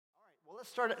Let's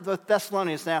start with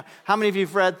Thessalonians now. How many of you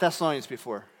have read Thessalonians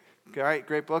before? All right,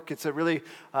 great book. It's a really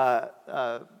a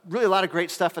lot of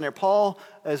great stuff in there. Paul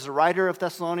is the writer of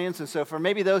Thessalonians, and so for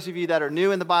maybe those of you that are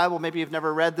new in the Bible, maybe you've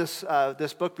never read this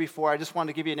book before, I just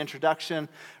wanted to give you an introduction,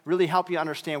 really help you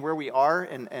understand where we are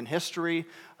in history,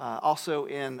 also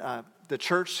in the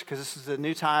church, because this is a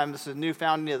new time, this is a new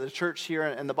founding of the church here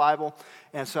in the Bible,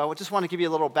 and so I just want to give you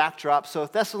a little backdrop. So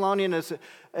Thessalonian is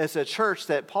a church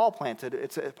that Paul planted.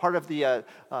 It's a part of the,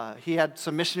 he had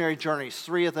some missionary journeys,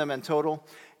 3 of them in total,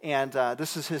 and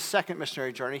this is his second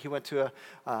missionary journey. He went to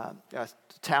a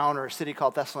town or a city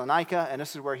called Thessalonica, and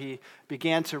this is where he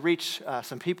began to reach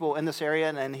some people in this area,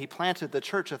 and then he planted the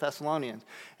church of Thessalonians.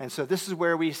 And so this is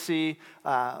where we see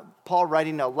Paul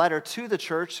writing a letter to the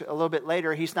church a little bit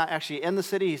later. He's not actually in the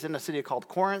city. He's in a city called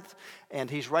Corinth,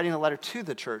 and he's writing a letter to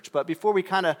the church. But before we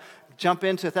kind of jump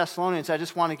into Thessalonians, I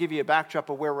just want to give you a backdrop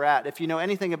of where we're at. If you know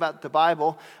anything about the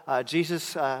Bible,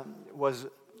 Jesus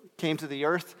came to the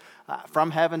earth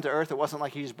from heaven to earth. It wasn't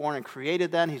like he was born and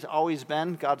created then. He's always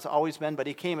been. God's always been. But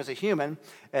he came as a human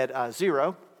at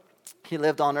 0. He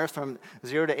lived on earth from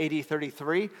 0 to AD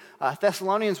 33.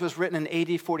 Thessalonians was written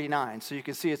in AD 49. So you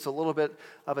can see it's a little bit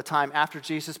of a time after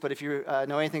Jesus. But if you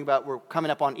know anything about, we're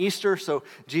coming up on Easter. So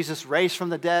Jesus raised from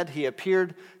the dead. He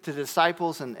appeared to the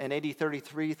disciples in AD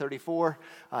 33, 34.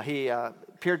 He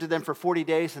appeared to them for 40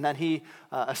 days. And then he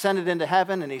ascended into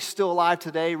heaven. And he's still alive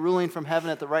today, ruling from heaven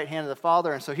at the right hand of the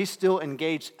Father. And so he's still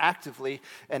engaged actively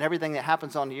in everything that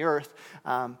happens on the earth.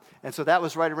 And so that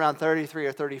was right around 33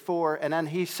 or 34. And then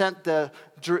he sent the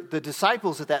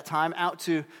disciples at that time out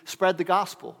to spread the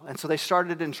gospel. And so they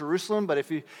started in Jerusalem, but if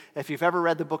you've ever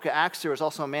read the book of Acts, there was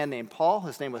also a man named Paul.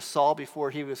 His name was Saul before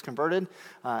he was converted.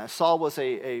 Saul was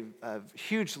a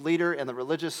huge leader in the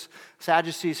religious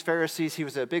Sadducees, Pharisees. He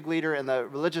was a big leader in the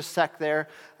religious sect there,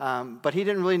 but he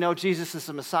didn't really know Jesus as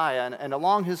the Messiah. And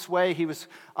along his way, he was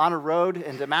on a road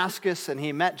in Damascus, and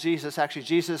he met Jesus. Actually,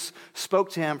 Jesus spoke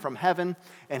to him from heaven,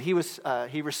 and he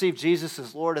received Jesus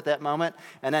as Lord at that moment.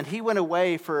 And then he went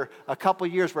away for a couple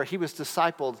years where he was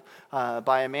discipled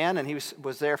by a man, and he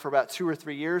was there for about 2 or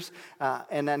 3 years.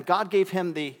 And then God gave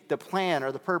him the plan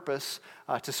or the purpose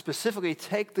to specifically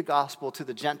take the gospel to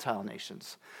the Gentile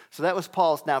nations. So that was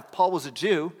Paul's. Now, Paul was a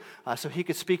Jew, so he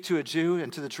could speak to a Jew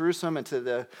and to the Jerusalem and to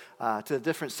the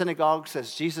different synagogues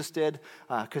as Jesus did,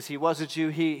 because he was a Jew.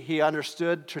 He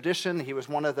understood tradition. He was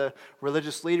one of the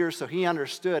religious leaders, so he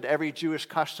understood every Jewish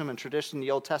custom and tradition in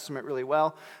the Old Testament really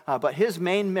well. But his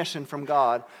main mission from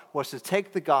God was to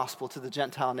take the gospel to the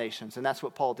Gentile nations, and that's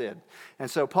what Paul did. And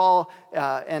so Paul,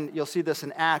 and you'll see this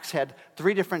in Acts, had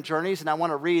 3 different journeys, and I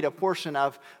want to read a portion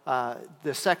of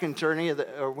the second journey,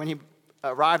 or when he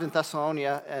arrived in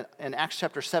Thessalonica in Acts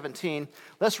chapter 17.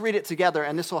 Let's read it together,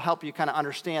 and this will help you kind of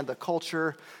understand the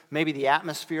culture, maybe the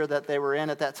atmosphere that they were in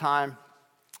at that time,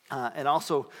 and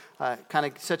also kind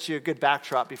of sets you a good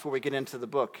backdrop before we get into the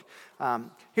book.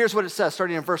 Here's what it says,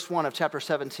 starting in verse 1 of chapter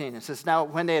 17. It says, "Now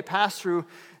when they had passed through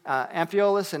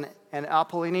Amphipolis and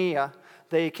Apollonia,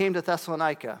 they came to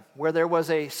Thessalonica, where there was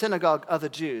a synagogue of the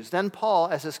Jews. Then Paul,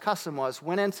 as his custom was,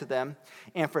 went into them,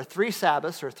 and for 3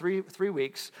 Sabbaths, or three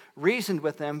weeks, reasoned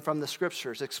with them from the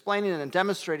Scriptures, explaining and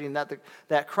demonstrating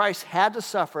that Christ had to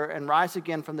suffer and rise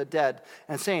again from the dead,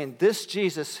 and saying, 'This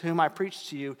Jesus whom I preach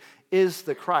to you is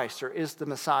the Christ,' or is the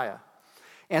Messiah.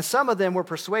 And some of them were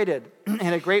persuaded,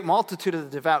 and a great multitude of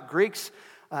the devout Greeks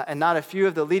and not a few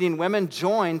of the leading women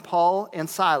joined Paul and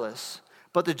Silas.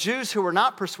 But the Jews who were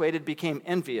not persuaded became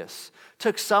envious,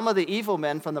 took some of the evil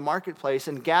men from the marketplace,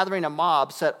 and gathering a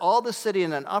mob, set all the city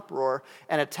in an uproar,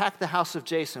 and attacked the house of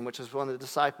Jason," which was one of the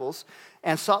disciples,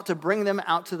 "and sought to bring them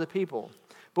out to the people.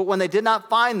 But when they did not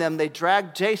find them, they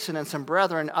dragged Jason and some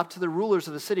brethren up to the rulers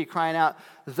of the city, crying out,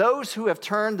 'Those who have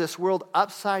turned this world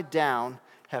upside down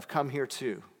have come here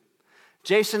too.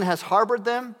 Jason has harbored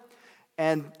them,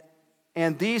 and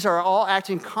these are all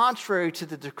acting contrary to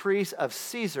the decrees of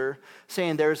Caesar,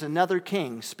 saying there is another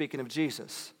king,'" speaking of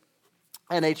Jesus.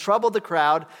 "And they troubled the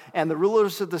crowd and the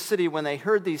rulers of the city when they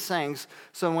heard these things.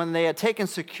 So when they had taken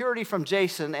security from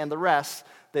Jason and the rest,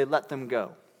 they let them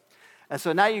go." And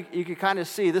so now you can kind of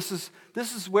see this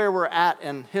is where we're at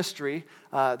in history.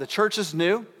 The church is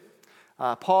new.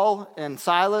 Paul and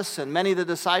Silas and many of the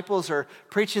disciples are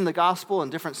preaching the gospel in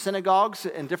different synagogues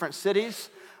in different cities.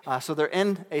 So they're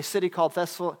in a city called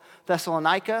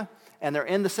Thessalonica, and they're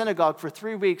in the synagogue for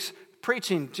 3 weeks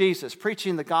preaching Jesus,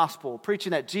 preaching the gospel,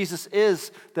 preaching that Jesus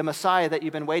is the Messiah that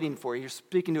you've been waiting for. He's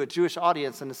speaking to a Jewish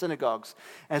audience in the synagogues.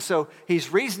 And so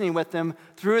he's reasoning with them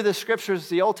through the scriptures,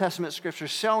 the Old Testament scriptures,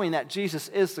 showing that Jesus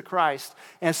is the Christ.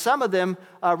 And some of them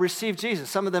received Jesus.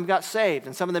 Some of them got saved,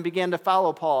 and some of them began to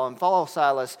follow Paul and follow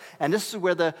Silas. And this is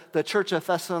where the church of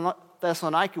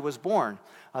Thessalonica was born.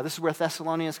 This is where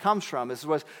Thessalonians comes from. This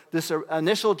was this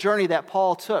initial journey that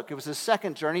Paul took. It was his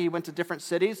second journey. He went to different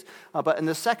cities, but in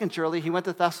the second journey, he went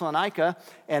to Thessalonica,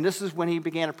 and this is when he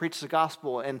began to preach the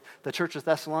gospel, and the church of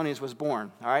Thessalonians was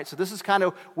born. All right, so this is kind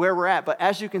of where we're at. But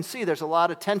as you can see, there's a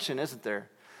lot of tension, isn't there?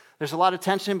 There's a lot of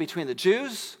tension between the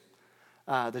Jews,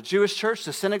 the Jewish church,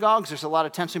 the synagogues. There's a lot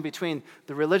of tension between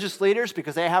the religious leaders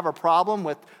because they have a problem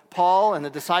with Paul and the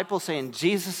disciples saying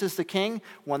Jesus is the king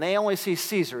when they only see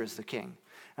Caesar as the king.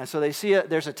 And so they see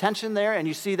there's a tension there, and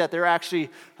you see that they're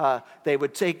actually, they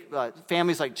would take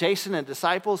families like Jason and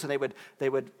disciples, and they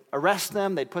would arrest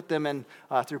them. They'd put them in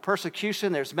through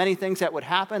persecution. There's many things that would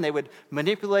happen. They would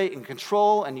manipulate and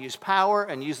control and use power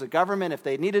and use the government if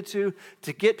they needed to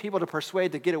get people to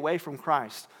persuade to get away from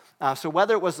Christ. So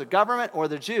whether it was the government or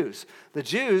the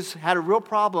Jews had a real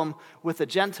problem with the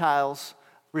Gentiles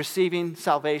receiving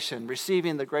salvation,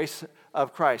 receiving the grace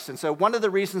of Christ. And so one of the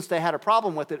reasons they had a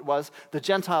problem with it was the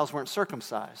Gentiles weren't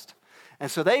circumcised. And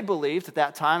so they believed at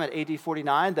that time, at AD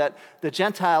 49, that the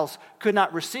Gentiles could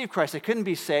not receive Christ. They couldn't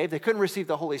be saved. They couldn't receive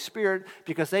the Holy Spirit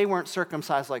because they weren't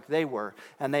circumcised like they were.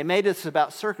 And they made this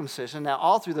about circumcision. Now,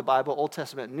 all through the Bible, Old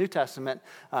Testament and New Testament,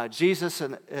 Jesus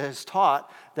has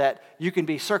taught that you can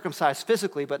be circumcised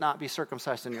physically, but not be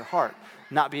circumcised in your heart.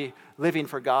 Not be living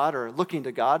for God or looking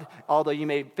to God. Although you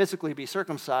may physically be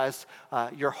circumcised,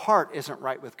 your heart isn't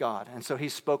right with God. And so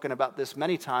he's spoken about this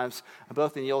many times,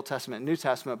 both in the Old Testament and New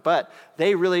Testament. But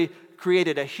they really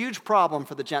created a huge problem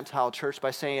for the Gentile church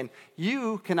by saying,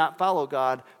 you cannot follow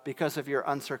God because of your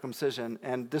uncircumcision.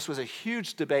 And this was a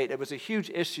huge debate. It was a huge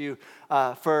issue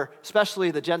for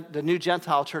especially the new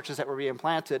Gentile churches that were being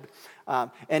planted.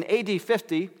 In AD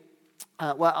 50,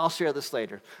 well, I'll share this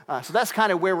later. So that's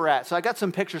kind of where we're at. So I got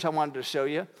some pictures I wanted to show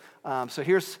you. So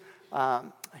here's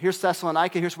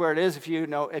Thessalonica. Here's where it is. If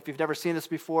you've never seen this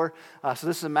before. So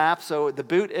this is a map. So the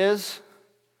boot is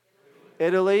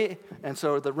Italy, and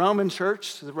so the Roman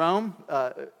church, Rome,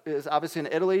 is obviously in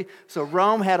Italy. So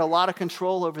Rome had a lot of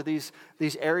control over these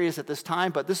areas at this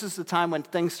time, but this is the time when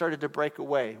things started to break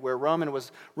away, where Rome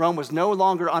was no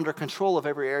longer under control of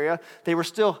every area. They were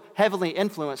still heavily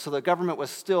influenced, so the government was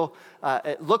still,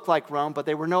 it looked like Rome, but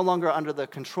they were no longer under the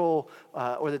control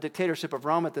or the dictatorship of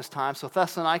Rome at this time. So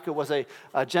Thessalonica was a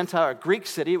Greek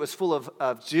city. It was full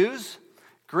of Jews,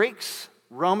 Greeks,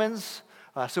 Romans.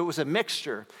 So it was a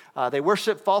mixture. They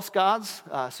worshiped false gods.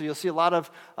 So you'll see a lot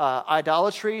of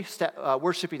idolatry,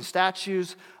 worshiping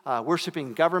statues,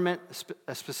 worshiping government,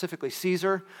 specifically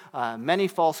Caesar, many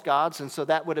false gods. And so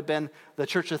that would have been the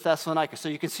church of Thessalonica. So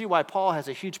you can see why Paul has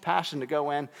a huge passion to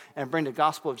go in and bring the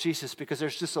gospel of Jesus, because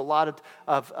there's just a lot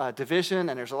of division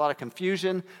and there's a lot of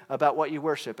confusion about what you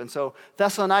worship. And so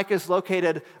Thessalonica is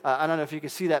located, I don't know if you can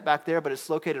see that back there, but it's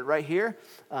located right here.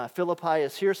 Philippi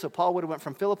is here. So Paul would have went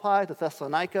from Philippi to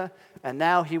Thessalonica, and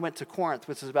now he went to Corinth,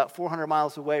 which is about 400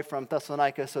 miles away from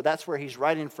Thessalonica. So that's where he's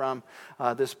writing from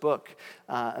this book.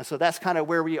 And so that's kind of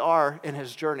where we are in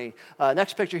his journey.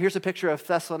 Next picture, here's a picture of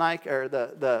Thessalonica, or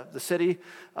the city,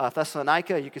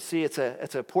 Thessalonica. You can see it's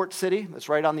a port city. It's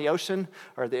right on the ocean,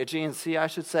 or the Aegean Sea, I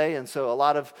should say. And so a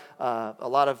lot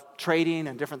of trading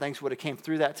and different things would have came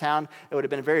through that town. It would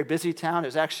have been a very busy town. It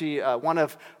was actually one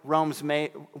of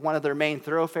their main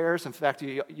thoroughfares. In fact,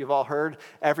 you've all heard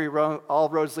all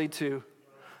roads lead to.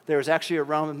 There was actually a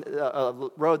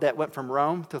road that went from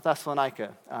Rome to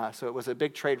Thessalonica. So it was a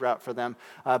big trade route for them,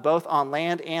 both on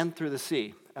land and through the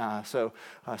sea. So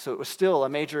it was still a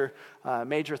major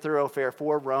thoroughfare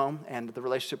for Rome, and the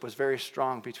relationship was very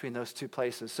strong between those two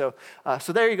places. So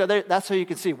there you go. That's how you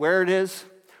can see where it is,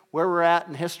 where we're at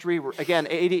in history. Again,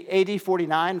 AD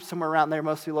 49, somewhere around there,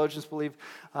 most theologians believe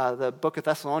the book of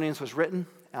Thessalonians was written.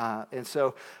 And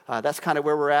so that's kind of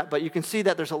where we're at. But you can see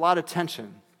that there's a lot of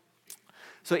tension.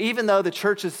 So even though the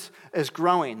church is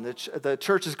growing, the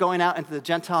church is going out into the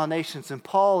Gentile nations, and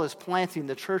Paul is planting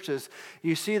the churches,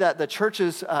 you see that the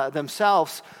churches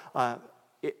themselves,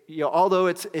 although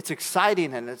it's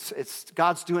exciting and it's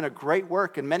God's doing a great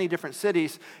work in many different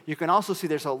cities, you can also see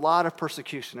there's a lot of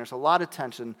persecution, there's a lot of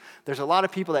tension, there's a lot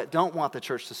of people that don't want the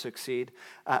church to succeed,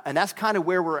 and that's kind of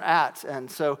where we're at. And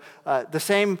so the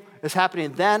same is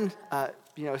happening then.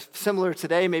 similar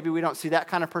today. Maybe we don't see that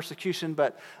kind of persecution,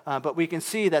 but we can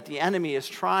see that the enemy is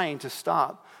trying to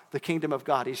stop the kingdom of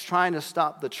God. He's trying to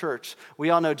stop the church. We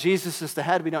all know Jesus is the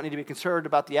head. We don't need to be concerned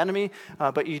about the enemy,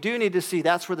 but you do need to see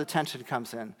that's where the tension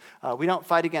comes in. We don't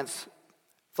fight against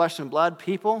flesh and blood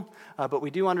people, but we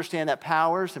do understand that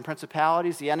powers and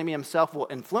principalities, the enemy himself will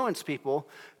influence people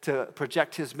to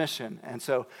project his mission. And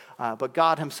so, but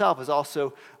God himself is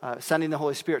also sending the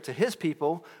Holy Spirit to his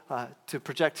people to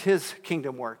project his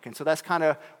kingdom work. And so that's kind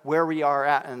of where we are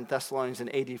at in Thessalonians in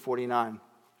AD 49.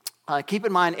 Keep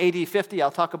in mind AD 50,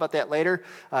 I'll talk about that later.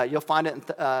 You'll find it in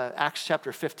Acts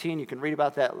chapter 15. You can read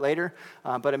about that later.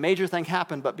 But a major thing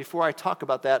happened. But before I talk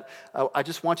about that, I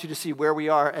just want you to see where we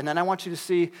are. And then I want you to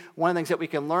see one of the things that we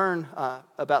can learn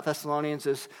about Thessalonians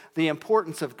is the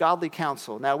importance of godly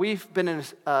counsel. Now, we've been in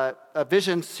a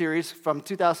vision series from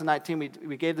 2019.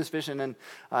 We gave this vision in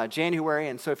January.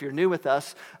 And so if you're new with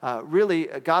us, really,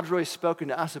 God's really spoken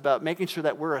to us about making sure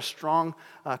that we're a strong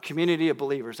community of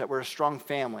believers, that we're a strong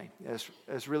family.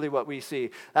 Is really what we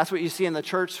see. That's what you see in the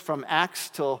church from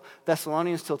Acts till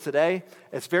Thessalonians till today.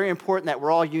 It's very important that we're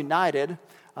all united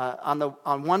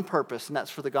on one purpose, and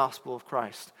that's for the gospel of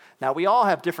Christ. Now, we all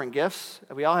have different gifts.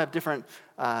 We all have different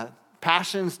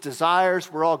passions,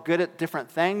 desires. We're all good at different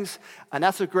things, and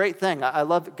that's a great thing. I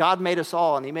love God made us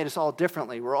all, and he made us all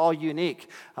differently. We're all unique.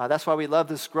 That's why we love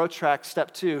this Growth Track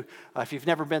Step 2. If you've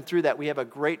never been through that, we have a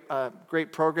great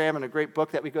program and a great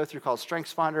book that we go through called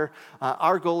Strengths Finder.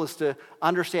 Our goal is to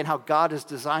understand how God has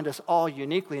designed us all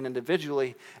uniquely and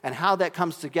individually, and how that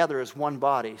comes together as one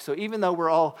body. So even though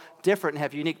we're all different and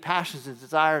have unique passions and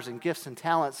desires and gifts and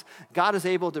talents, God is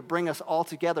able to bring us all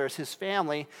together as his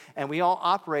family, and we all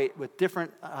operate with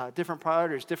different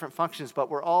priorities, different functions,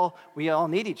 but we all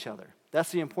need each other.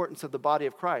 That's the importance of the body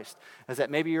of Christ, is that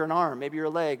maybe you're an arm, maybe you're a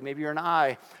leg, maybe you're an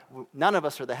eye. None of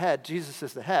us are the head. Jesus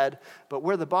is the head, but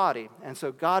we're the body. And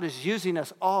so God is using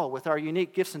us all with our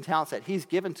unique gifts and talents that he's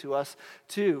given to us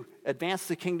to advance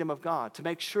the kingdom of God, to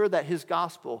make sure that his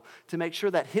gospel, to make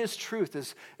sure that his truth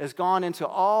is gone into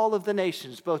all of the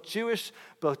nations, both Jewish,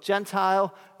 both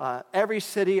Gentile, every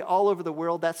city, all over the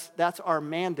world. That's our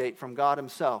mandate from God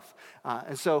himself.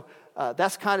 And so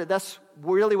that's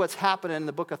really what's happening in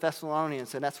the book of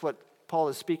Thessalonians, and that's what Paul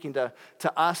is speaking to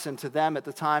us and to them at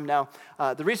the time. Now,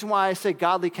 the reason why I say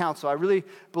godly counsel, I really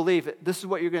believe this is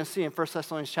what you're going to see in 1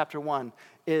 Thessalonians chapter 1,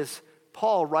 is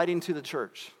Paul writing to the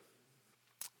church.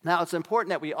 Now, it's important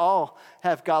that we all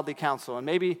have godly counsel, and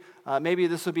maybe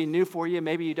this will be new for you.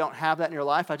 Maybe you don't have that in your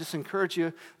life. I just encourage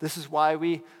you. This is why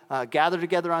we gather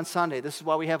together on Sunday. This is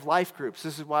why we have life groups.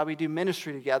 This is why we do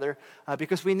ministry together,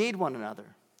 because we need one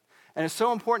another. And it's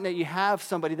so important that you have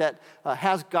somebody that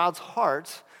has God's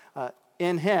heart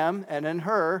in him and in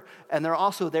her, and they're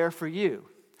also there for you.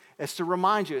 It's to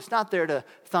remind you. It's not there to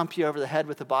thump you over the head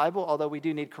with the Bible, although we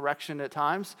do need correction at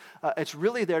times. It's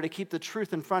really there to keep the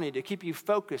truth in front of you, to keep you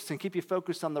focused and keep you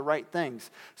focused on the right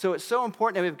things. So it's so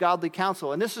important that we have godly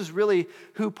counsel. And this is really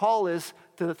who Paul is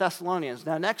to the Thessalonians.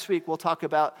 Now, next week, we'll talk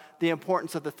about the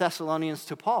importance of the Thessalonians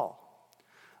to Paul.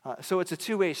 So it's a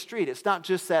two-way street. It's not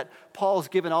just that Paul's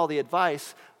given all the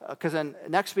advice, because then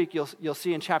next week you'll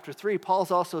see in chapter 3,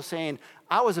 Paul's also saying,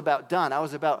 I was about done.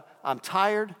 I'm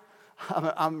tired.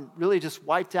 I'm really just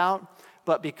wiped out.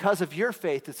 But because of your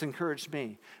faith, it's encouraged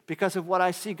me. Because of what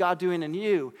I see God doing in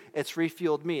you, it's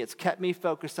refueled me. It's kept me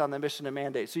focused on the mission and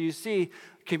mandate. So you see,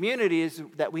 community is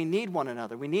that we need one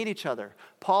another. We need each other.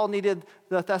 Paul needed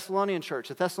the Thessalonian church.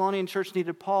 The Thessalonian church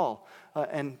needed Paul.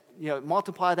 And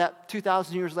multiply that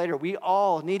 2,000 years later, we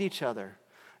all need each other.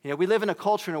 We live in a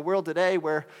culture, in a world today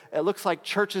where it looks like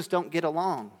churches don't get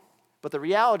along. But the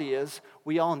reality is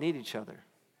we all need each other.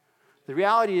 The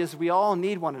reality is we all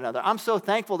need one another. I'm so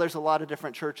thankful there's a lot of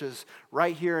different churches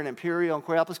right here in Imperial and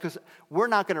Coraopolis, because we're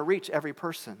not going to reach every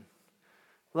person.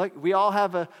 Like, we all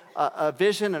have a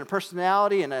vision and a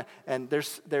personality, and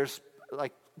there's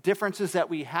like differences that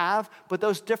we have, but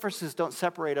those differences don't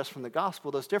separate us from the gospel.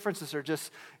 Those differences are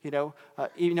just,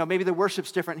 maybe the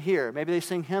worship's different here. Maybe they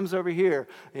sing hymns over here.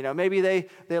 Maybe they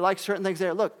like certain things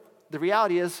there. Look, the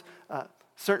reality is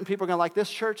certain people are going to like this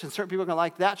church and certain people are going to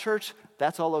like that church.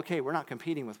 That's all okay. We're not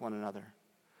competing with one another.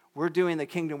 We're doing the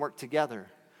kingdom work together.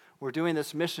 We're doing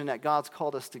this mission that God's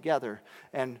called us together.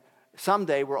 And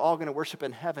someday we're all going to worship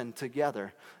in heaven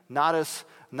together. Not as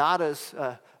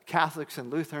Catholics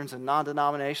and Lutherans and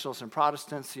non-denominationals and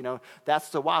Protestants. That's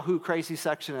the wahoo crazy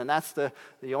section, and that's the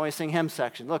only sing hymn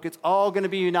section. Look, it's all going to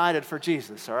be united for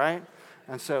Jesus, all right?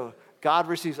 And so God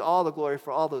receives all the glory for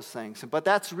all those things. But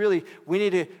that's really, we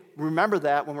need to remember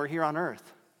that when we're here on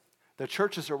earth. The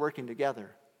churches are working together.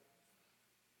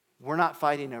 We're not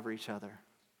fighting over each other.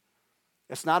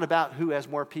 It's not about who has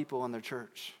more people in their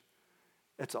church.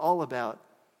 It's all about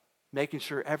making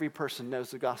sure every person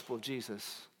knows the gospel of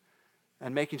Jesus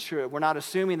and making sure we're not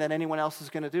assuming that anyone else is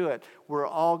going to do it. We're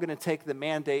all going to take the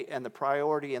mandate and the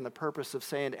priority and the purpose of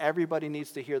saying everybody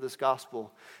needs to hear this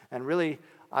gospel. And really,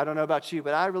 I don't know about you,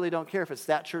 but I really don't care if it's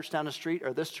that church down the street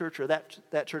or this church or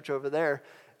that church over there.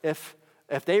 If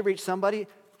they reach somebody,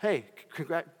 hey,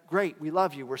 great, we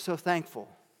love you, we're so thankful.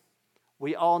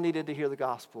 We all needed to hear the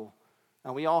gospel.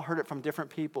 And we all heard it from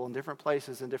different people in different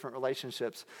places and different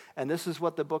relationships. And this is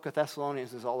what the book of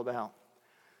Thessalonians is all about.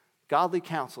 Godly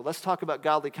counsel. Let's talk about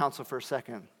godly counsel for a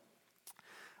second.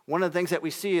 One of the things that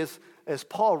we see is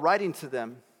Paul writing to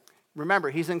them. Remember,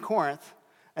 he's in Corinth,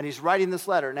 and he's writing this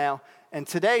letter. Now, in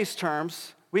today's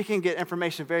terms, we can get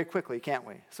information very quickly, can't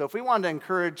we? So if we wanted to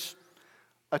encourage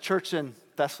a church in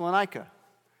Thessalonica,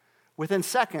 within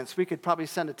seconds, we could probably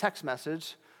send a text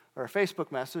message or a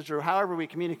Facebook message or however we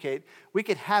communicate. We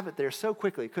could have it there so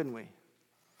quickly, couldn't we?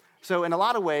 So in a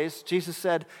lot of ways, Jesus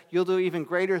said, you'll do even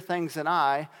greater things than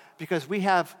I, because we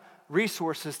have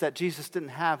resources that Jesus didn't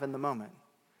have in the moment.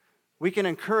 We can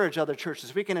encourage other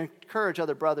churches. We can encourage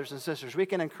other brothers and sisters. We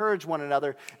can encourage one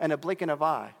another in a blink of an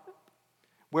eye.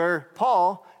 Where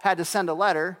Paul had to send a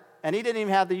letter, and he didn't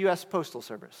even have the U.S. Postal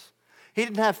Service. He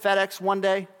didn't have FedEx one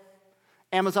day,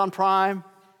 Amazon Prime.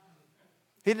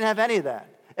 He didn't have any of that.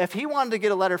 If he wanted to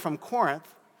get a letter from Corinth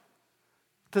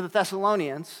to the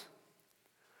Thessalonians,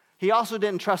 he also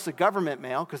didn't trust the government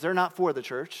mail because they're not for the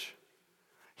church.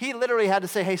 He literally had to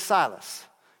say, hey, Silas,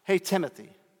 hey,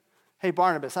 Timothy, hey,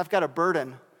 Barnabas, I've got a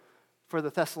burden for the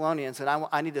Thessalonians, and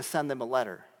I need to send them a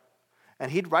letter. And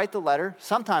he'd write the letter.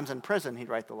 Sometimes in prison he'd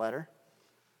write the letter.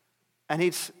 And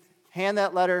he'd hand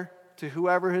that letter to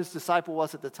whoever his disciple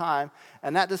was at the time,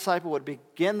 and that disciple would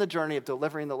begin the journey of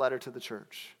delivering the letter to the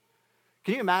church.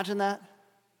 Can you imagine that?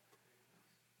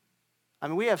 I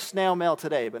mean, we have snail mail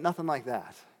today, but nothing like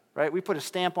that. Right? We put a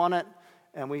stamp on it,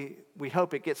 and we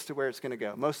hope it gets to where it's going to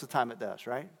go. Most of the time it does,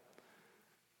 right?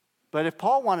 But if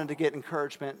Paul wanted to get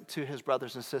encouragement to his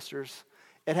brothers and sisters,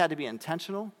 it had to be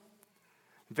intentional,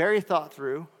 very thought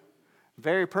through,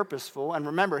 very purposeful. And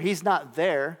remember, he's not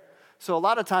there. So a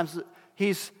lot of times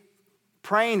he's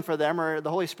praying for them, or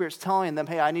the Holy Spirit's telling them,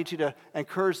 hey, I need you to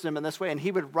encourage them in this way. And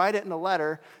he would write it in a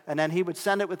letter, and then he would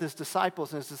send it with his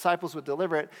disciples, and his disciples would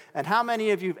deliver it. And how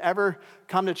many of you have ever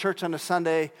come to church on a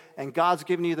Sunday, and God's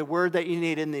given you the word that you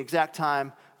need in the exact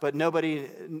time, but nobody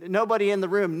in the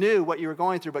room knew what you were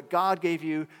going through, but God gave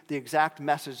you the exact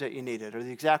message that you needed, or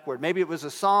the exact word. Maybe it was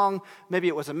a song, maybe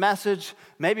it was a message,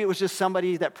 maybe it was just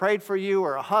somebody that prayed for you,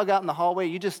 or a hug out in the hallway.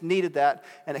 You just needed that,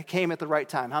 and it came at the right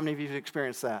time. How many of you have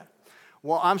experienced that?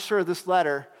 Well, I'm sure this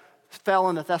letter fell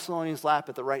in the Thessalonians' lap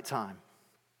at the right time.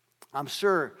 I'm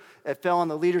sure it fell in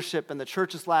the leadership and the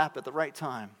church's lap at the right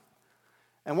time.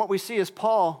 And what we see is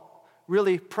Paul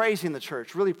really praising the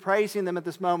church, really praising them at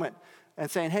this moment and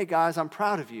saying, hey guys, I'm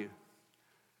proud of you.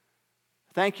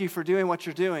 Thank you for doing what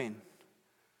you're doing.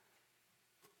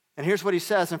 And here's what he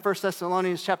says in 1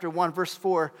 Thessalonians chapter 1, verse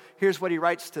 4. Here's what he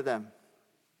writes to them.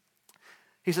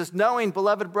 He says, knowing,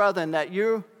 beloved brethren, that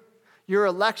your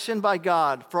election by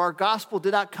God, for our gospel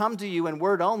did not come to you in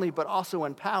word only, but also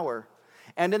in power,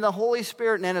 and in the Holy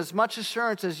Spirit, and as much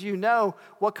assurance as you know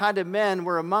what kind of men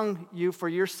were among you for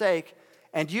your sake,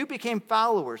 and you became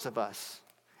followers of us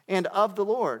and of the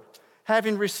Lord,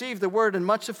 having received the word in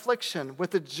much affliction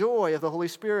with the joy of the Holy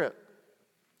Spirit,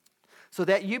 so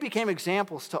that you became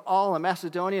examples to all in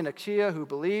Macedonia and Achaia who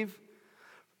believe.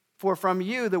 For from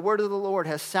you the word of the Lord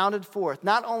has sounded forth,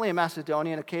 not only in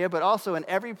Macedonia and Achaia, but also in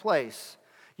every place.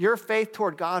 Your faith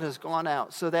toward God has gone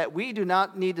out, so that we do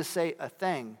not need to say a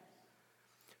thing.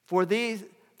 For they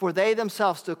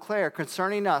themselves declare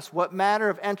concerning us what manner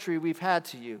of entry we've had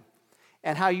to you,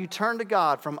 and how you turned to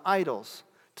God from idols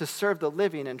to serve the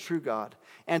living and true God,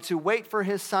 and to wait for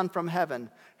his Son from heaven,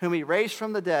 whom he raised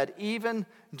from the dead, even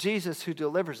Jesus who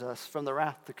delivers us from the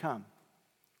wrath to come.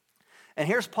 And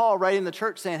here's Paul writing the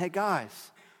church saying, hey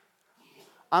guys,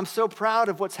 I'm so proud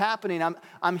of what's happening.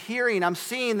 I'm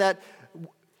seeing that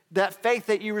faith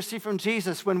that you received from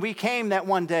Jesus when we came that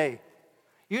one day.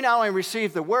 You not only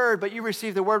received the word, but you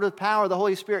received the word with power. The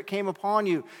Holy Spirit came upon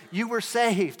you. You were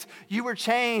saved. You were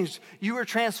changed. You were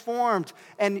transformed.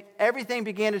 And everything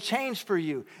began to change for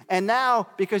you. And now,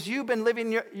 because you've been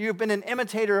an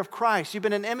imitator of Christ. You've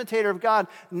been an imitator of God.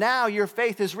 Now your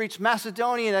faith has reached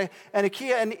Macedonia and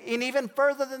Achaia and even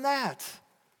further than that.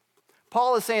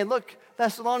 Paul is saying, look,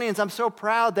 Thessalonians, I'm so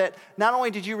proud that not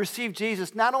only did you receive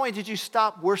Jesus, not only did you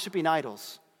stop worshiping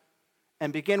idols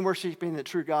and begin worshiping the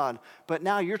true God, but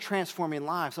now you're transforming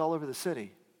lives all over the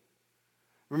city.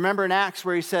 Remember in Acts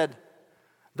where he said,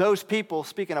 Those people,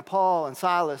 speaking of Paul and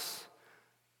Silas,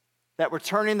 that were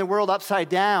turning the world upside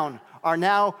down are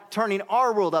now turning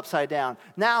our world upside down.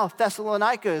 Now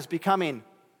Thessalonica is becoming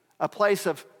a place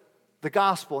of the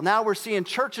gospel. Now we're seeing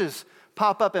churches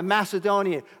pop up in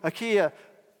Macedonia, Achaia,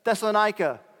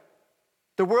 Thessalonica.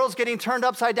 The world's getting turned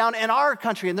upside down in our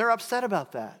country, and they're upset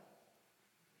about that.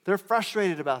 They're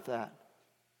frustrated about that.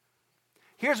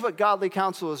 Here's what godly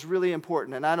counsel is really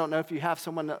important, and I don't know if you have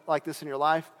someone like this in your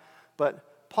life,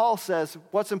 but Paul says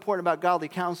what's important about godly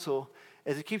counsel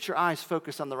is it keeps your eyes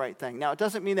focused on the right thing. Now, it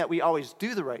doesn't mean that we always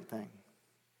do the right thing.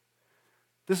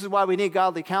 This is why we need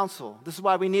godly counsel. This is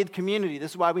why we need community.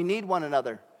 This is why we need one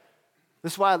another.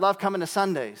 This is why I love coming to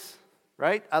Sundays,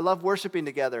 right? I love worshiping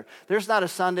together. There's not a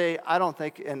Sunday, I don't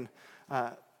think, in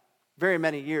very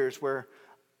many years where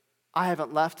I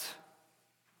haven't left.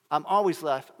 I'm always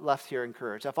left here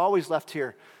encouraged. I've always left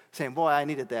here saying, boy, I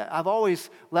needed that. I've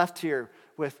always left here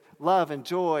with love and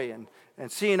joy and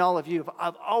seeing all of you.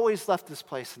 I've always left this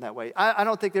place in that way. I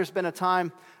don't think there's been a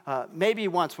time, maybe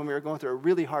once when we were going through a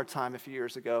really hard time a few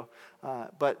years ago,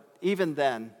 but even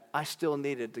then, I still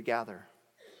needed to gather.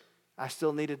 I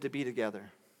still needed to be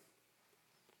together.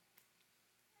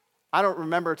 I don't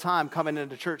remember a time coming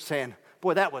into church saying,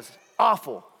 boy, that was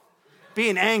awful,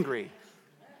 being angry.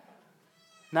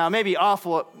 Now, maybe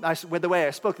awful with the way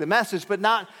I spoke the message, but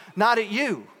not at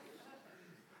you.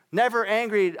 Never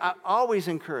angry, always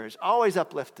encouraged, always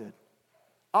uplifted,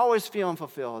 always feeling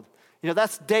fulfilled. You know,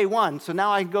 that's day one, so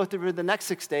now I can go through the next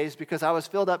 6 days because I was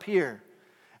filled up here.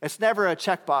 It's never a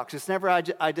checkbox. It's never I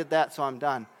did that, so I'm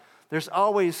done. There's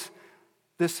always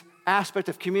this aspect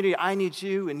of community. I need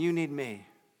you and you need me.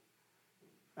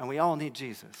 And we all need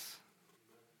Jesus.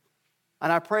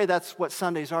 And I pray that's what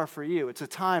Sundays are for you. It's a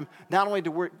time not only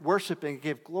to worship and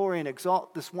give glory and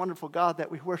exalt this wonderful God that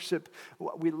we worship.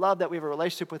 We love that we have a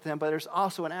relationship with him, but there's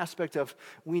also an aspect of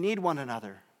we need one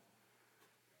another.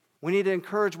 We need to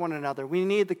encourage one another. We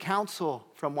need the counsel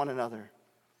from one another.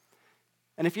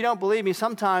 And if you don't believe me,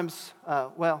 sometimes,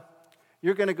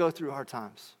 you're going to go through hard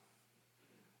times.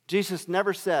 Jesus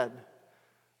never said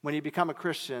when you become a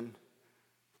Christian,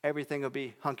 everything will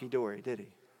be hunky-dory, did he?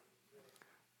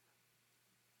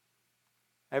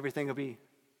 Everything will be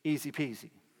easy peasy.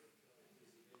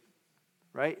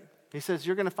 Right? He says,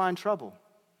 you're going to find trouble,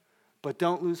 but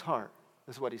don't lose heart,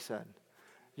 is what he said.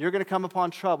 You're going to come upon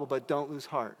trouble, but don't lose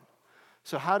heart.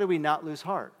 So how do we not lose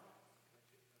heart?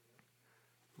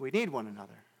 We need one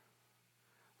another.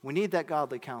 We need that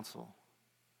godly counsel.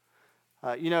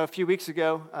 A few weeks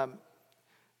ago, I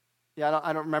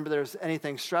don't remember there was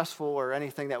anything stressful or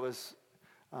anything that was,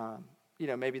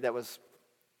 maybe that was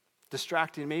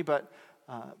distracting me, but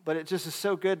it just is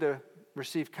so good to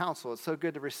receive counsel. It's so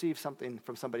good to receive something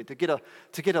from somebody, to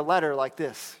get a letter like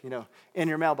this, in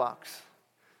your mailbox.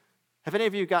 Have any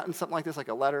of you gotten something like this, like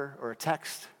a letter or a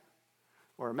text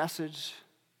or a message?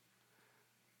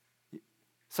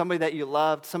 Somebody that you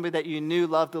loved, somebody that you knew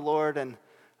loved the Lord, and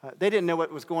they didn't know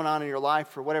what was going on in your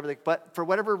life or whatever, but for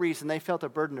whatever reason, they felt a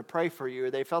burden to pray for you,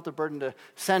 or they felt a burden to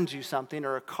send you something,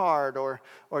 or a card, or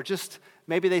just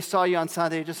maybe they saw you on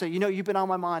Sunday and just say, you've been on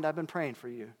my mind, I've been praying for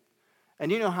you.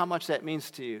 And you know how much that means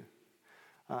to you.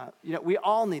 We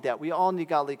all need that. We all need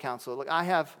godly counsel. Look, I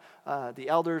have the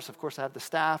elders, of course I have the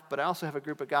staff, but I also have a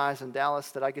group of guys in Dallas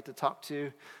that I get to talk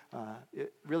to.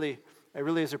 It really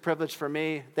is a privilege for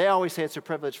me. They always say it's a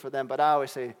privilege for them, but I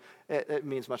always say it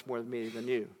means much more to me than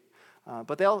you.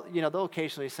 But they'll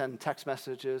occasionally send text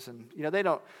messages, and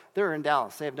they're in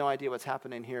Dallas. They have no idea what's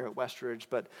happening here at Westridge.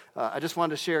 But I just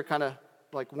wanted to share kind of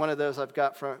like one of those I've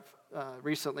got from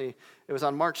recently. It was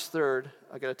on March 3rd.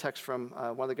 I got a text from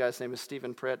one of the guys' name is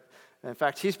Stephen Pritt. And in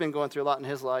fact, he's been going through a lot in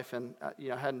his life, and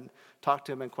I hadn't talked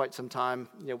to him in quite some time.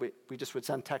 We just would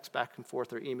send texts back and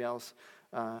forth or emails.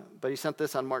 But he sent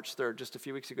this on March 3rd, just a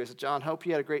few weeks ago. He said, John, hope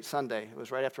you had a great Sunday. It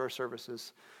was right after our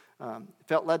services.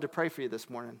 Felt led to pray for you this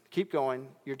morning. Keep going.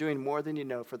 You're doing more than you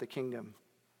know for the kingdom.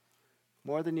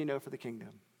 More than you know for the kingdom.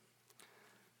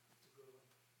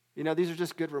 These are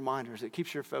just good reminders. It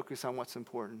keeps your focus on what's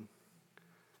important.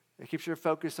 It keeps your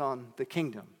focus on the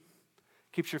kingdom.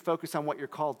 It keeps your focus on what you're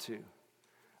called to.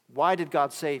 Why did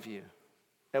God save you?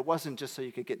 It wasn't just so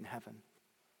you could get in heaven.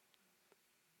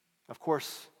 Of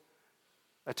course,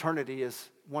 eternity is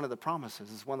one of the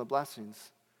promises, is one of the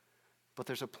blessings. But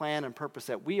there's a plan and purpose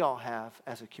that we all have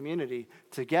as a community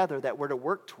together that we're to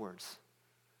work towards.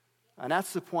 And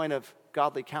that's the point of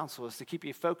godly counsel, is to keep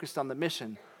you focused on the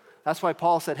mission. That's why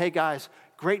Paul said, hey guys,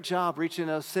 great job reaching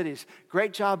those cities.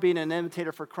 Great job being an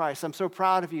imitator for Christ. I'm so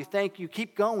proud of you. Thank you.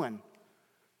 Keep going.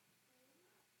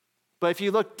 But if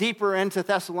you look deeper into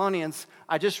Thessalonians,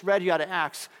 I just read you out of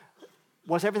Acts.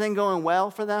 Was everything going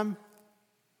well for them?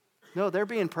 No, they're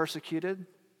being persecuted.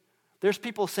 There's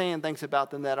people saying things about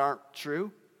them that aren't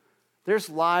true. There's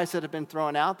lies that have been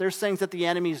thrown out. There's things that the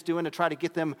enemy is doing to try to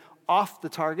get them off the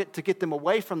target, to get them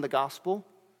away from the gospel.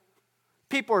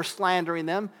 People are slandering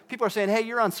them. People are saying, hey,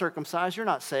 you're uncircumcised. You're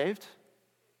not saved.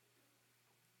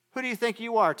 Who do you think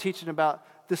you are teaching about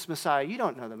this Messiah? You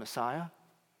don't know the Messiah.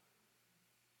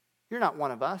 You're not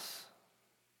one of us.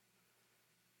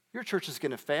 Your church is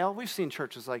going to fail. We've seen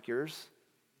churches like yours.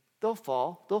 They'll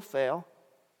fall. They'll fail.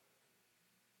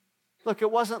 Look,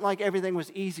 it wasn't like everything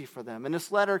was easy for them. And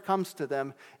this letter comes to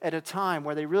them at a time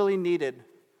where they really needed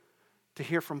to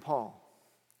hear from Paul.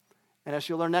 And as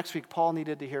you'll learn next week, Paul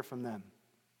needed to hear from them.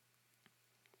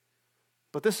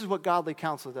 But this is what godly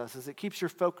counsel does, is it keeps your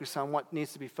focus on what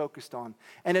needs to be focused on.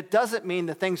 And it doesn't mean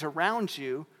the things around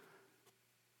you,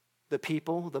 the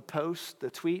people, the posts, the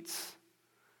tweets,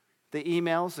 the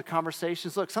emails, the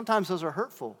conversations. Look, sometimes those are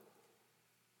hurtful.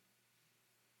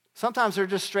 Sometimes they're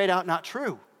just straight out not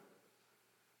true.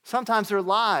 Sometimes they're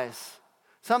lies.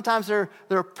 Sometimes they're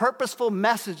purposeful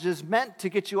messages meant to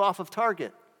get you off of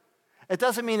target. It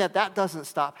doesn't mean that that doesn't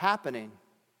stop happening.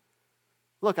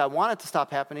 Look, I want it to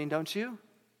stop happening, don't you?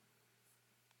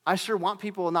 I sure want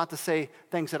people not to say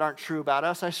things that aren't true about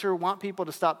us. I sure want people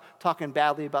to stop talking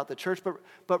badly about the church.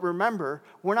 But remember,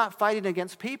 we're not fighting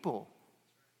against people.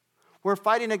 We're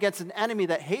fighting against an enemy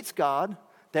that hates God,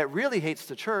 that really hates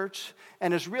the church,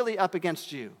 and is really up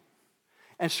against you.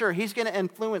 And sure, he's going to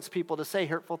influence people to say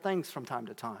hurtful things from time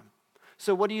to time.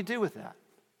 So what do you do with that?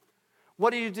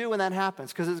 What do you do when that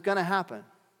happens? Because it's going to happen.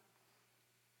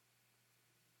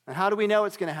 And how do we know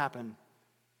it's going to happen?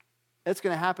 It's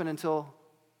going to happen until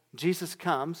Jesus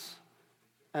comes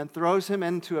and throws him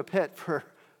into a pit for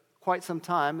quite some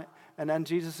time, and then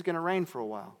Jesus is going to reign for a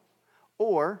while.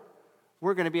 Or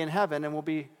we're going to be in heaven and we'll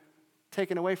be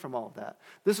taken away from all of that.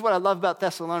 This is what I love about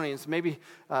Thessalonians. Maybe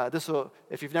this will,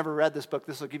 if you've never read this book,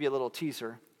 this will give you a little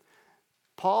teaser.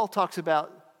 Paul talks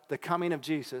about the coming of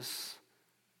Jesus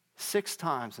 6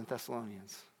 times in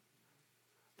Thessalonians.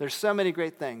 There's so many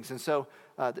great things. And so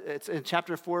it's in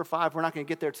chapter 4 or 5. We're not going to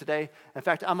get there today. In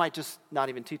fact, I might just not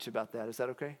even teach about that. Is that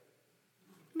okay?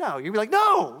 No, you'd be like,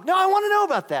 no, I want to know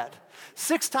about that.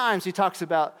 6 times he talks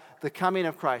about the coming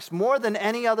of Christ, more than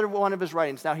any other one of his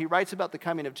writings. Now, he writes about the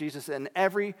coming of Jesus in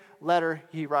every letter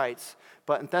he writes,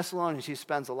 but in Thessalonians, he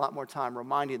spends a lot more time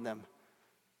reminding them,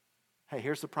 hey,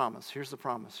 here's the promise, here's the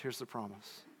promise, here's the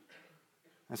promise.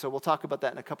 And so we'll talk about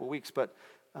that in a couple weeks, but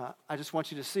I just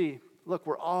want you to see, look,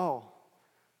 we're all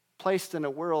placed in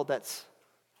a world that's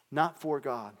not for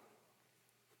God.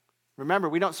 Remember,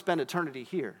 we don't spend eternity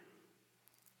here.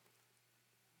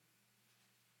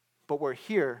 But we're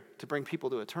here to bring people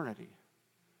to eternity.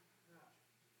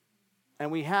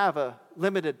 And we have a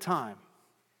limited time.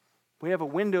 We have a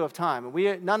window of time.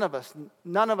 And none of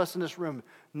us in this room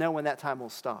know when that time will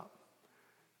stop.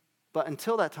 But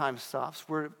until that time stops,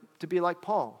 we're to be like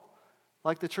Paul,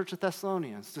 like the church of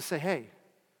Thessalonians, to say, hey,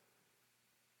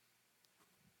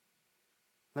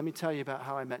 let me tell you about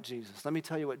how I met Jesus. Let me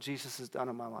tell you what Jesus has done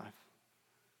in my life.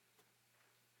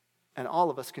 And all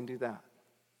of us can do that.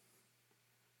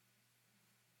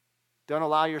 Don't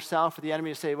allow yourself or the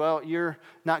enemy to say, well, you're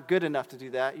not good enough to do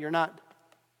that. You're not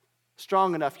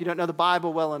strong enough. You don't know the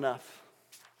Bible well enough.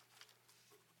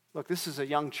 Look, this is a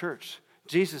young church.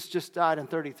 Jesus just died in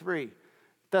 33.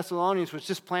 Thessalonians was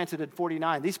just planted in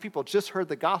 49. These people just heard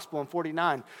the gospel in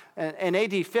 49. And in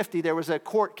AD 50, there was a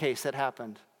court case that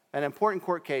happened, an important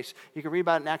court case. You can read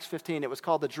about it in Acts 15. It was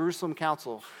called the Jerusalem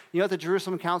Council. You know what the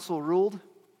Jerusalem Council ruled?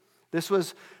 This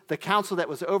was the council that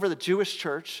was over the Jewish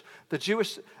church. The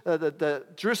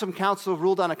Jerusalem Council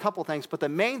ruled on a couple things, but the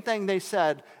main thing they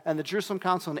said, and the Jerusalem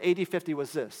Council in AD 50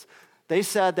 was this. They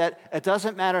said that it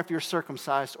doesn't matter if you're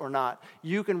circumcised or not.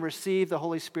 You can receive the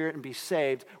Holy Spirit and be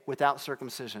saved without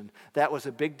circumcision. That was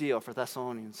a big deal for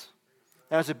Thessalonians.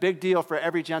 That was a big deal for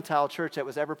every Gentile church that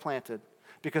was ever planted,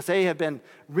 because they had been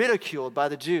ridiculed by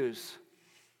the Jews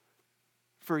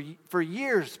for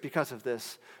years because of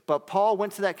this. But Paul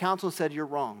went to that council and said, you're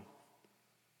wrong.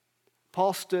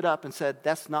 Paul stood up and said,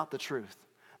 that's not the truth.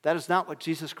 That is not what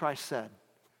Jesus Christ said.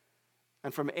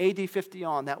 And from AD 50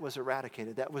 on, that was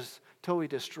eradicated. That was totally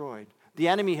destroyed. The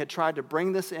enemy had tried to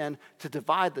bring this in to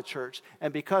divide the church.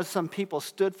 And because some people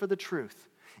stood for the truth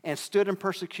and stood in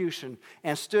persecution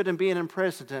and stood in being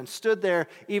imprisoned and stood there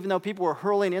even though people were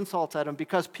hurling insults at them,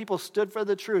 because people stood for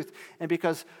the truth and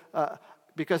because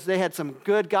they had some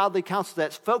good godly counsel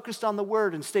that's focused on the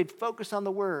word and stayed focused on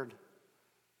the word,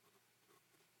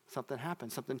 something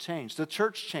happened, something changed. The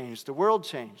church changed, the world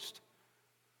changed.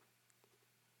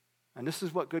 And this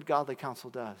is what good godly counsel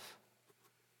does.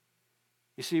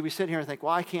 You see, we sit here and think,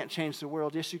 well, I can't change the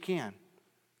world. Yes, you can.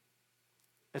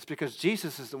 It's because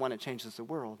Jesus is the one that changes the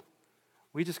world.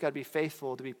 We just got to be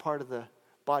faithful to be part of the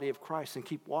body of Christ and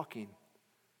keep walking.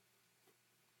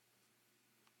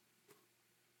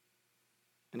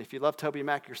 And if you love Toby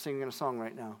Mac, you're singing a song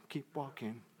right now. Keep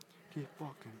walking, keep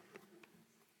walking.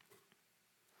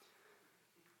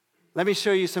 Let me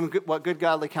show you what good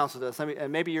godly counsel does.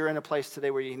 And maybe you're in a place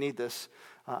today where you need this.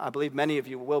 I believe many of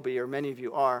you will be, or many of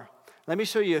you are. Let me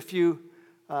show you a few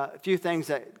things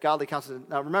that godly counsel does.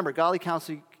 Now remember, godly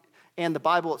counsel and the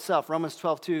Bible itself, Romans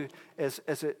 12:2, is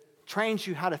it trains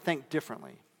you how to think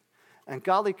differently. And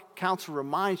godly counsel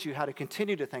reminds you how to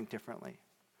continue to think differently.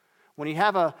 When you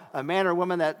have a man or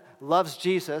woman that loves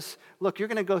Jesus, look, you're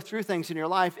going to go through things in your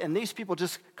life, and these people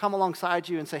just come alongside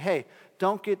you and say, hey,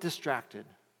 don't get distracted.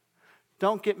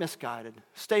 Don't get misguided.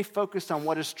 Stay focused on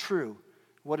what is true,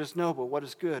 what is noble, what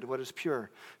is good, what is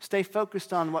pure. Stay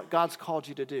focused on what God's called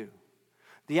you to do.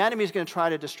 The enemy is going to try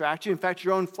to distract you. In fact,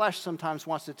 your own flesh sometimes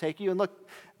wants to take you. And look,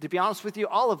 to be honest with you,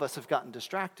 all of us have gotten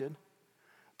distracted.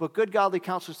 But good godly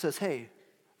counsel says, hey,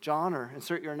 John, or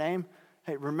insert your name,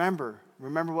 hey, remember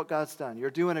what God's done.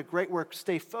 You're doing a great work.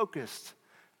 Stay focused.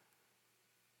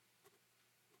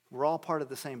 We're all part of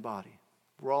the same body.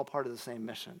 We're all part of the same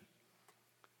mission.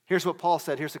 Here's what Paul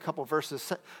said. Here's a couple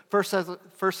verses. 1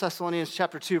 Thessalonians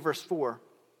chapter 2, verse 4.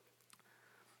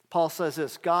 Paul says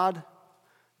this, God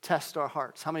tests our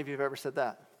hearts. How many of you have ever said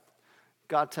that?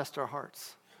 God tests our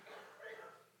hearts.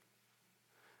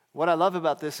 What I love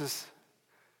about this is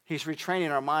he's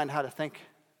retraining our mind how to think.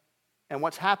 And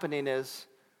what's happening is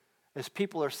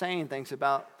people are saying things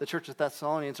about the church of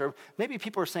Thessalonians, or maybe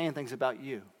people are saying things about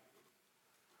you.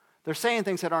 They're saying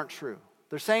things that aren't true.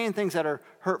 They're saying things that are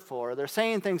hurtful, or they're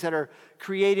saying things that are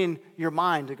creating your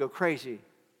mind to go crazy.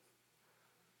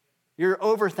 You're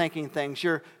overthinking things.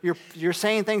 You're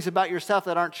saying things about yourself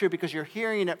that aren't true because you're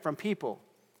hearing it from people.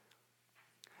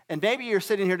 And maybe you're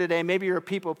sitting here today, maybe you're a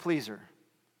people pleaser.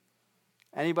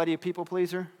 Anybody a people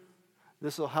pleaser?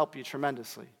 This will help you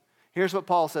tremendously. Here's what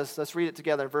Paul says. Let's read it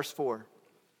together, verse 4.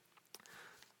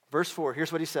 Verse 4,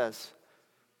 here's what he says.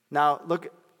 Now,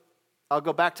 look, I'll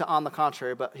go back to on the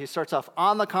contrary, but he starts off,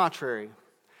 on the contrary,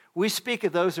 we speak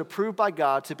of those approved by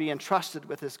God to be entrusted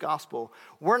with his gospel.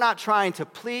 We're not trying to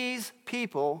please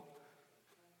people,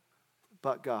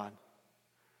 but God,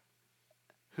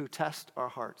 who tests our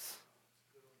hearts.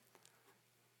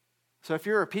 So if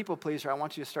you're a people pleaser, I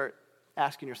want you to start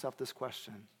asking yourself this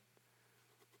question.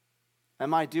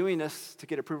 Am I doing this to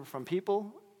get approval from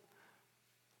people?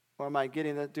 Or am I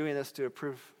doing this to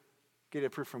get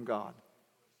approval from God?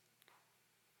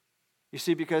 You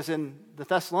see, because in the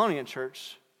Thessalonian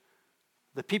church,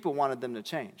 the people wanted them to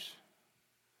change.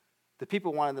 The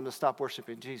people wanted them to stop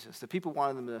worshiping Jesus. The people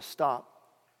wanted them to stop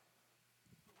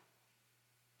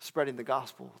spreading the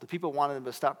gospel. The people wanted them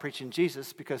to stop preaching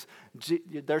Jesus because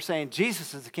they're saying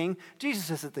Jesus is the king. Jesus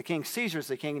isn't the king. Caesar is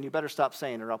the king, and you better stop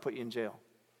saying it or I'll put you in jail.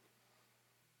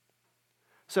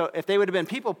 So if they would have been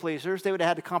people pleasers, they would have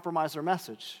had to compromise their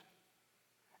message.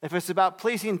 If it's about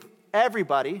pleasing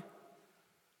everybody,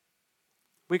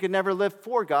 we could never live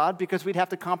for God because we'd have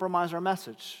to compromise our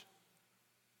message.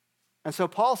 And so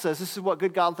Paul says, this is what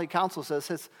good godly counsel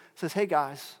says, hey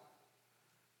guys,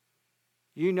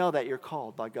 you know that you're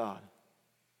called by God.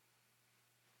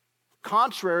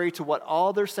 Contrary to what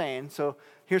all they're saying, so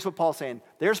here's what Paul's saying.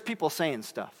 There's people saying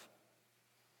stuff.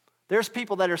 There's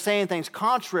people that are saying things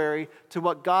contrary to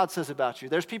what God says about you.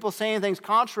 There's people saying things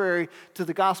contrary to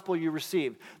the gospel you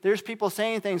received. There's people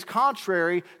saying things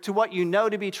contrary to what you know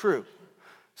to be true.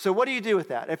 So what do you do with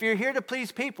that? If you're here to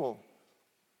please people,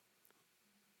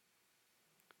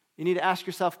 you need to ask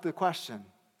yourself the question,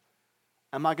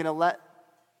 am I going to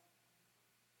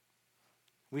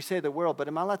we say the world, but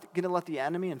am I going to let the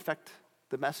enemy infect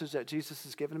the message that Jesus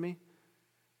has given me?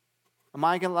 Am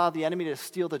I going to allow the enemy to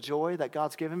steal the joy that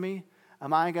God's given me?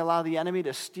 Am I going to allow the enemy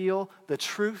to steal the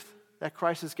truth that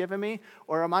Christ has given me?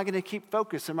 Or am I going to keep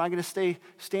focused? Am I going to stay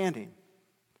standing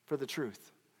for the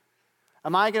truth?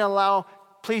 Am I going to allow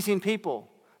pleasing people,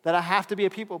 that I have to be a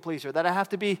people pleaser, that I have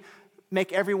to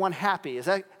make everyone happy? Is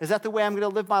that the way I'm going to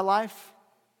live my life?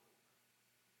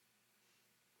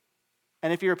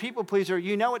 And if you're a people pleaser,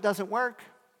 you know it doesn't work.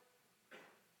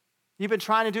 You've been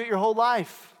trying to do it your whole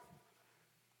life.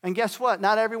 And guess what?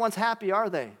 Not everyone's happy, are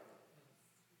they?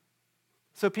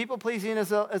 So people pleasing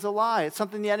is a lie. It's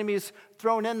something the enemy has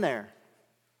thrown in there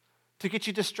to get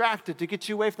you distracted, to get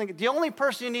you away from thinking. The only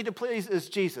person you need to please is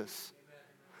Jesus.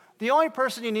 The only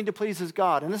person you need to please is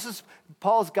God. And this is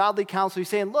Paul's godly counsel. He's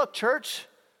saying, look, church,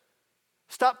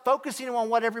 stop focusing on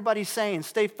what everybody's saying.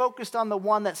 Stay focused on the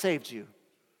one that saved you.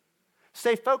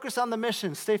 Stay focused on the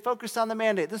mission. Stay focused on the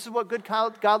mandate. This is what good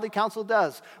godly counsel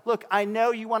does. Look, I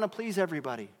know you want to please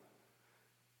everybody.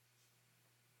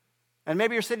 And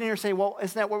maybe you're sitting here saying, well,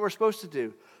 isn't that what we're supposed to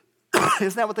do?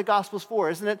 Isn't that what the gospel's for?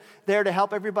 Isn't it there to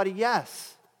help everybody?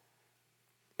 Yes.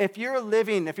 If you're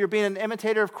being an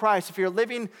imitator of Christ, if you're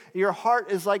living, your heart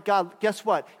is like God, guess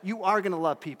what? You are going to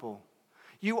love people.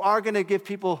 You are going to give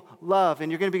people love,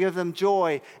 and you're going to give them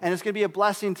joy, and it's going to be a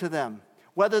blessing to them.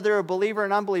 Whether they're a believer or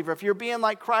an unbeliever, if you're being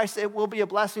like Christ, it will be a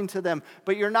blessing to them,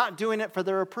 but you're not doing it for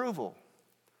their approval.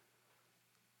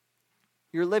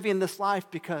 You're living this life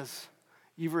because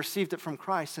you've received it from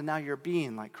Christ, and now you're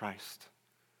being like Christ.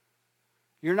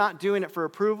 You're not doing it for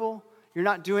approval. You're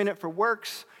not doing it for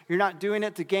works. You're not doing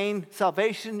it to gain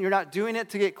salvation. You're not doing it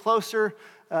to get closer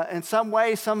in some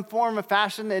way, some form of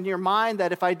fashion in your mind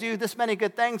that if I do this many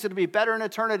good things, it'll be better in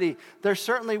eternity. There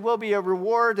certainly will be a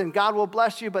reward and God will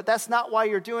bless you, but that's not why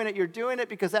you're doing it. You're doing it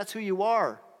because that's who you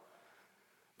are.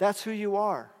 That's who you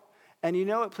are. And you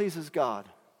know it pleases God.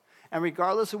 And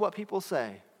regardless of what people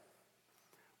say,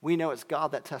 we know it's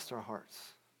God that tests our hearts.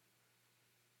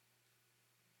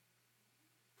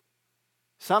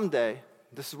 Someday,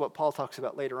 this is what Paul talks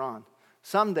about later on,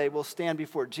 someday we'll stand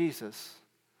before Jesus,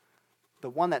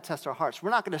 the one that tests our hearts. We're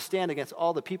not going to stand against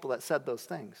all the people that said those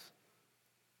things.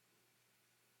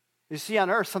 You see,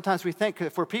 on earth, sometimes we think,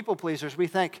 if we're people pleasers, we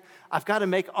think, I've got to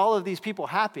make all of these people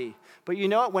happy. But you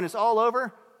know what? When it's all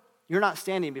over, you're not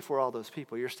standing before all those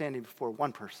people. You're standing before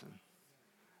one person,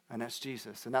 and that's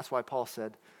Jesus. And that's why Paul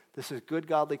said, this is good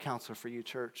godly counsel for you,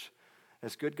 church.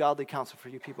 It's good godly counsel for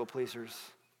you people pleasers.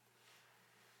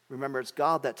 Remember, it's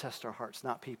God that tests our hearts,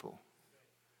 not people.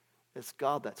 It's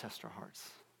God that tests our hearts.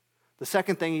 The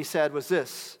second thing he said was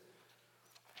this.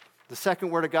 The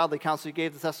second word of godly counsel he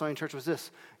gave the Thessalonian church was this.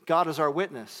 God is our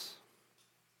witness.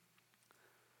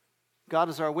 God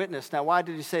is our witness. Now, why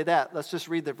did he say that? Let's just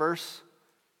read the verse.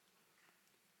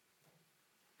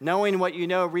 Knowing what you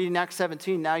know, reading Acts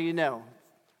 17, now you know.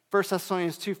 1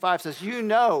 Thessalonians 2:5 says, you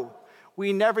know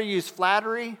we never use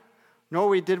flattery,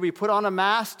 nor did we put on a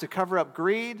mask to cover up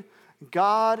greed.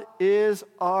 God is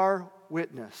our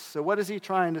witness. So what is he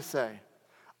trying to say?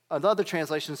 Another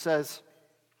translation says,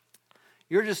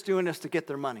 you're just doing this to get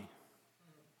their money.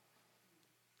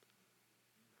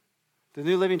 The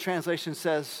New Living Translation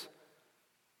says,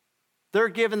 they're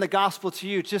giving the gospel to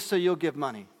you just so you'll give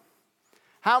money.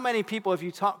 How many people have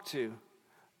you talked to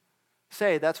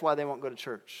say that's why they won't go to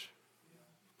church?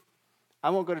 I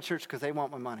won't go to church because they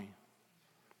want my money.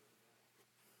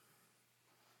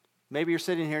 Maybe you're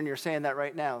sitting here and you're saying that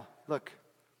right now. Look,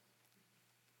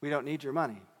 we don't need your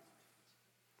money.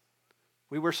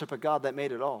 We worship a God that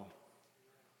made it all.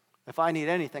 If I need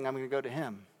anything, I'm going to go to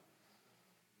him.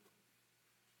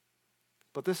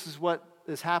 But this is what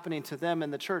is happening to them in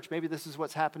the church. Maybe this is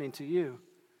what's happening to you.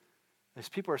 As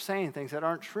people are saying things that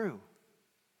aren't true.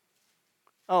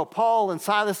 Oh, Paul and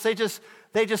Silas, they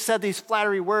just said these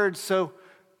flattery words so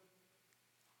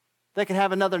they could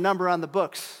have another number on the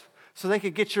books, so they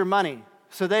could get your money.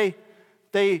 So they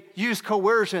use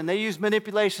coercion, they use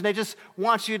manipulation. They just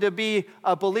want you to be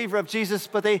a believer of Jesus,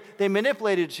 but they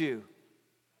manipulated you.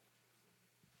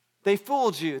 They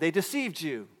fooled you, they deceived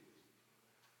you.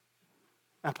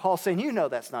 And Paul's saying, you know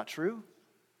that's not true.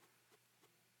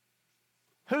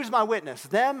 Who's my witness,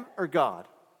 them or God?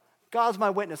 God's my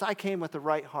witness. I came with the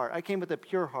right heart. I came with a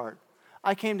pure heart.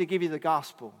 I came to give you the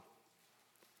gospel.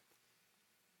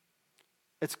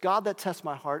 It's God that tests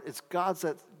my heart. It's God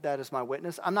that is my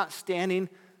witness. I'm not standing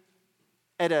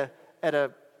at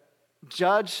a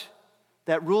judge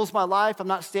that rules my life. I'm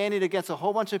not standing against a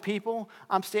whole bunch of people.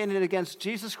 I'm standing against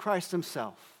Jesus Christ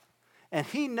himself. And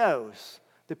he knows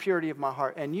the purity of my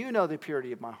heart, and you know the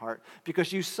purity of my heart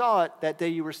because you saw it that day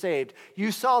you were saved.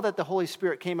 You saw that the Holy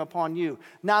Spirit came upon you,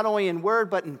 not only in word,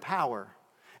 but in power.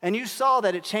 And you saw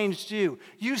that it changed you.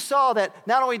 You saw that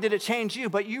not only did it change you,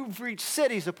 but you've reached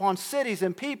cities upon cities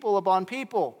and people upon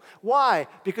people. Why?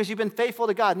 Because you've been faithful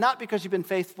to God, not because you've been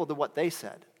faithful to what they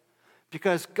said.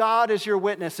 Because God is your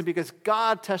witness and because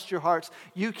God tests your hearts,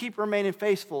 you keep remaining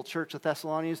faithful, Church of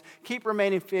Thessalonians. Keep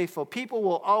remaining faithful. People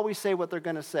will always say what they're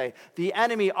going to say. The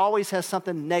enemy always has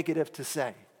something negative to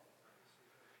say.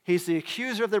 He's the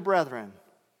accuser of their brethren.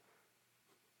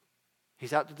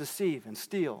 He's out to deceive and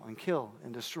steal and kill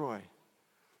and destroy.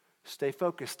 Stay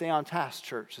focused, stay on task,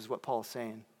 church, is what Paul is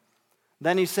saying.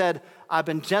 Then he said, I've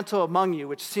been gentle among you,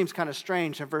 which seems kind of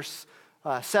strange. In verse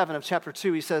 7 of chapter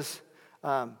 2, he says,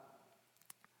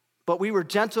 but we were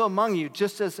gentle among you,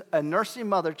 just as a nursing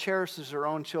mother cherishes her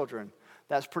own children.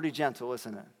 That's pretty gentle,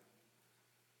 isn't it?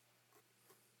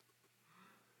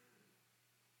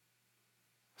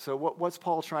 So what's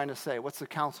Paul trying to say? What's the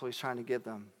counsel he's trying to give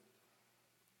them?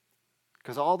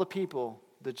 Because all the people,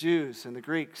 the Jews and the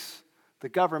Greeks, the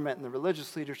government and the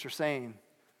religious leaders are saying,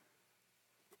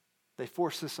 they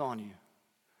forced this on you.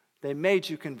 They made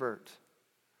you convert.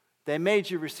 They made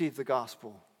you receive the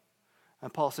gospel.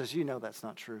 And Paul says, you know that's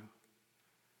not true.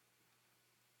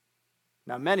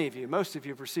 Now, most of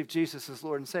you have received Jesus as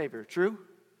Lord and Savior. True?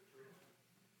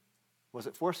 Was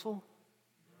it forceful?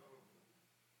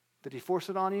 Did he force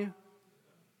it on you?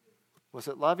 Was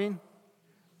it loving?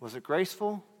 Was it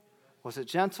graceful? Was it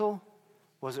gentle?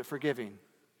 Was it forgiving?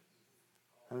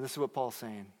 And this is what Paul's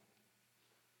saying.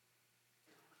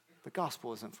 The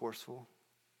gospel isn't forceful.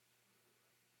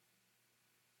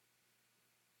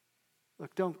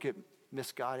 Look, don't get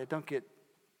misguided. Don't get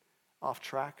off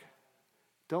track.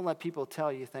 Don't let people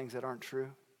tell you things that aren't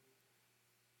true.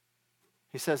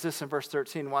 He says this in verse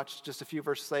 13. Watch just a few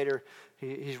verses later.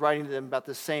 He's writing to them about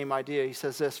the same idea. He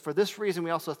says this, for this reason we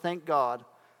also thank God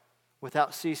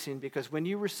without ceasing, because when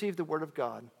you received the word of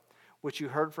God, which you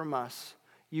heard from us,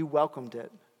 you welcomed it,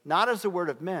 not as the word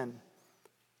of men,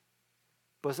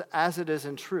 but as it is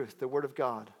in truth, the word of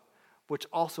God, which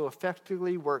also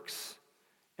effectively works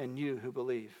in you who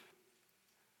believe.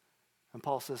 And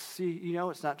Paul says, see,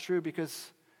 it's not true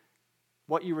because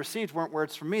what you received weren't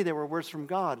words from me, they were words from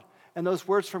God. And those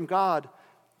words from God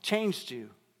changed you.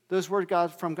 Those words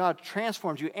from God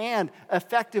transformed you and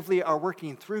effectively are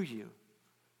working through you.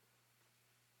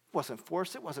 It wasn't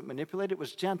forced, it wasn't manipulated, it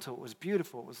was gentle, it was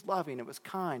beautiful, it was loving, it was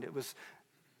kind, it was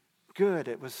good,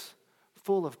 it was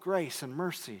full of grace and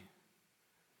mercy.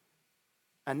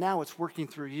 And now it's working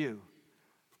through you.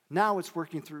 Now it's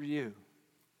working through you.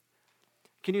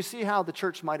 Can you see how the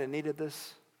church might have needed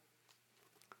this?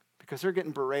 Because they're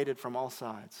getting berated from all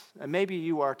sides. And maybe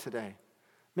you are today.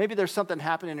 Maybe there's something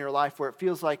happening in your life where it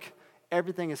feels like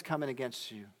everything is coming against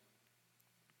you.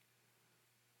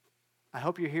 I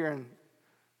hope you're hearing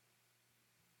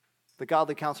the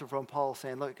godly counsel from Paul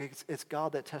saying, look, it's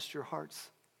God that tests your hearts.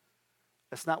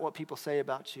 It's not what people say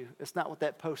about you. It's not what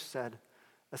that post said.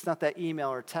 It's not that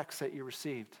email or text that you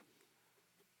received.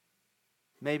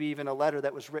 Maybe even a letter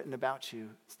that was written about you.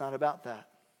 It's not about that.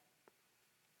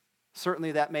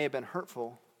 Certainly that may have been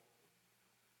hurtful,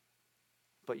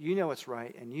 but you know it's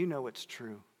right and you know it's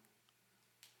true.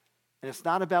 And it's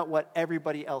not about what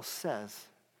everybody else says.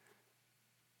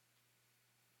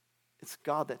 It's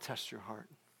God that tests your heart.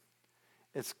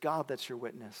 It's God that's your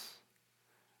witness.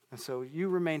 And so you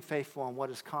remain faithful on what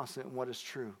is constant and what is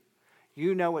true.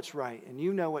 You know what's right and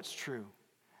you know what's true.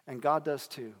 And God does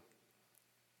too.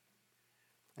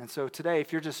 And so today,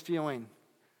 if you're just feeling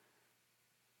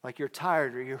like you're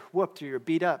tired or you're whooped or you're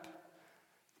beat up,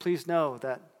 please know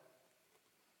that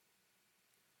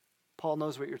Paul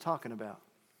knows what you're talking about.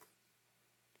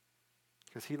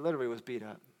 Because he literally was beat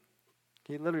up.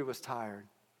 He literally was tired.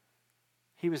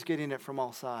 He was getting it from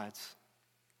all sides.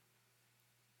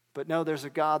 But no, there's a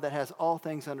God that has all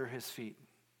things under his feet.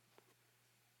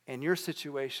 And your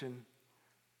situation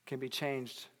can be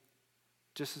changed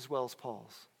just as well as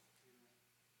Paul's.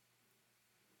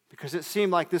 Because it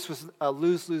seemed like this was a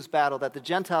lose-lose battle, that the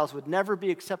Gentiles would never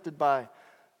be accepted by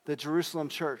the Jerusalem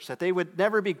church, that they would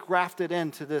never be grafted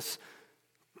into this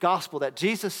gospel, that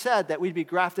Jesus said that we'd be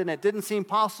grafted in. It didn't seem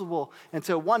possible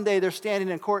until one day they're standing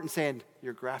in court and saying,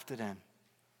 you're grafted in.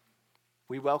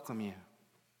 We welcome you.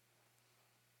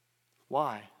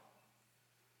 Why?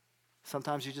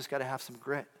 Sometimes you just got to have some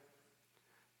grit.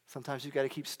 Sometimes you got to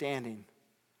keep standing.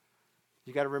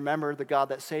 You got to remember the God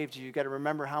that saved you. You got to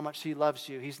remember how much he loves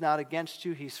you. He's not against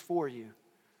you, he's for you.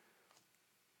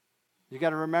 You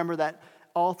got to remember that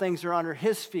all things are under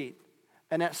his feet.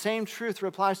 And that same truth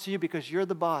applies to you because you're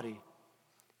the body.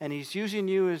 And he's using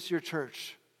you as your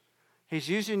church. He's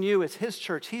using you as his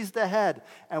church. He's the head.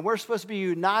 And we're supposed to be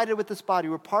united with this body.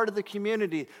 We're part of the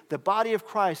community, the body of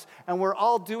Christ. And we're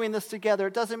all doing this together.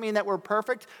 It doesn't mean that we're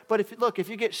perfect. But if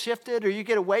you get shifted or you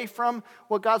get away from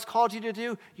what God's called you to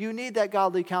do, you need that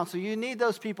godly counsel. You need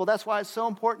those people. That's why it's so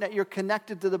important that you're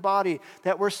connected to the body,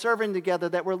 that we're serving together,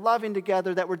 that we're loving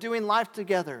together, that we're doing life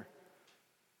together.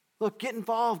 Look, get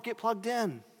involved. Get plugged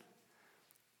in.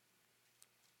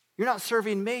 You're not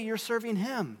serving me. You're serving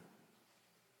him.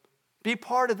 Be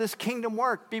part of this kingdom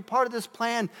work. Be part of this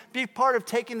plan. Be part of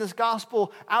taking this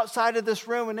gospel outside of this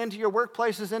room and into your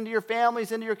workplaces, into your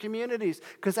families, into your communities,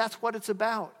 because that's what it's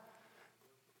about.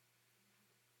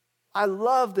 I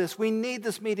love this. We need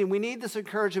this meeting. We need this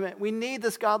encouragement. We need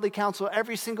this godly counsel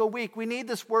every single week. We need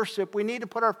this worship. We need to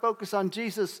put our focus on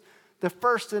Jesus the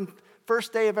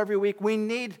first day of every week. We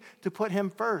need to put him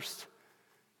first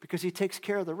because he takes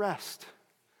care of the rest.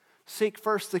 Seek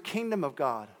first the kingdom of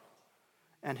God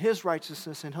and his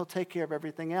righteousness, and he'll take care of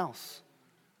everything else.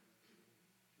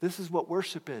 This is what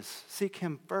worship is. Seek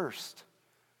him first.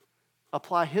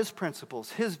 Apply his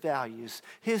principles, his values,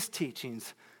 his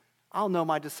teachings. I'll know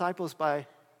my disciples by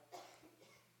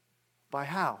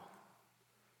how?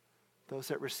 Those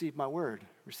that receive my word,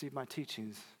 receive my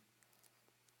teachings.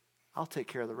 I'll take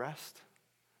care of the rest.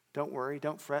 Don't worry,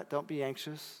 don't fret, don't be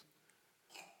anxious.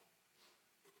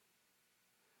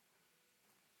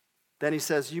 Then he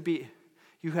says,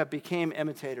 you have become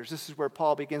imitators. This is where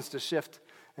Paul begins to shift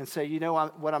and say, you know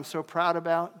what I'm so proud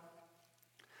about?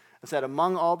 Is that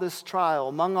among all this trial,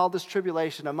 among all this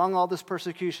tribulation, among all this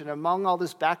persecution, among all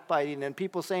this backbiting and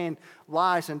people saying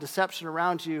lies and deception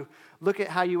around you, look at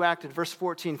how you acted. Verse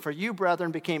 14, for you,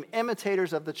 brethren, became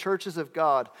imitators of the churches of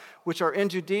God, which are in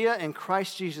Judea in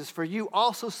Christ Jesus. For you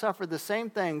also suffered the same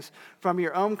things from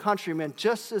your own countrymen,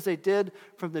 just as they did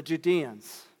from the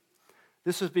Judeans.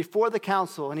 This was before the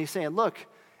council, and he's saying, look,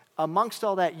 amongst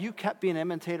all that, you kept being an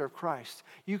imitator of Christ.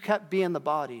 You kept being the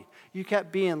body. You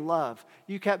kept being love.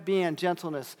 You kept being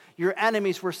gentleness. Your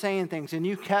enemies were saying things, and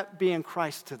you kept being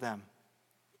Christ to them.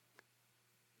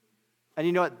 And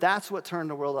you know what? That's what turned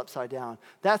the world upside down.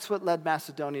 That's what led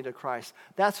Macedonia to Christ.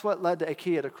 That's what led to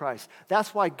Achaia to Christ.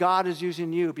 That's why God is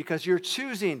using you, because you're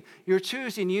choosing. You're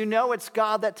choosing. You know it's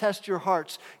God that tests your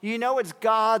hearts. You know it's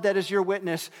God that is your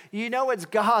witness. You know it's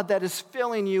God that is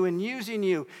filling you and using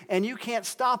you, and you can't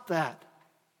stop that.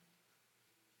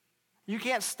 You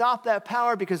can't stop that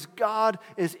power because God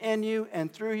is in you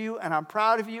and through you, and I'm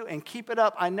proud of you, and keep it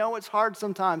up. I know it's hard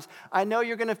sometimes. I know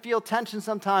you're going to feel tension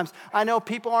sometimes. I know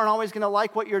people aren't always going to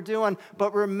like what you're doing,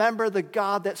 but remember the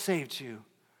God that saved you.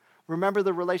 Remember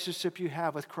the relationship you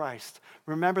have with Christ.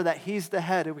 Remember that he's the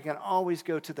head, and we can always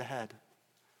go to the head.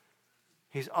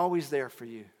 He's always there for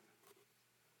you.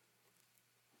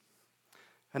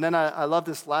 And then I love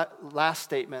this last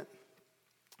statement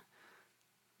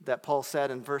that Paul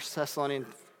said in 1 Thessalonians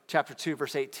chapter 2,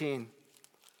 verse 18.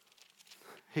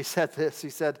 He said this. He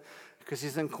said, because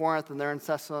he's in Corinth and they're in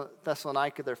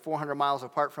Thessalonica, they're 400 miles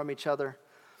apart from each other.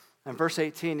 And verse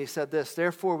 18, he said this,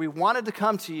 therefore we wanted to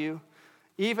come to you,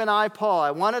 even I, Paul, I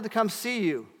wanted to come see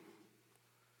you.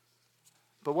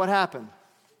 But what happened?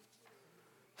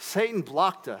 Satan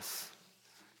blocked us.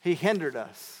 He hindered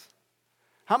us.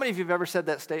 How many of you have ever said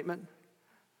that statement?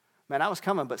 Man, I was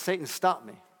coming, but Satan stopped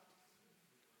me.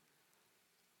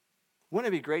 Wouldn't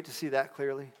it be great to see that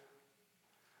clearly?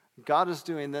 God is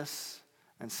doing this,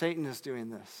 and Satan is doing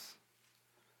this.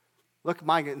 Look,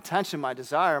 my intention, my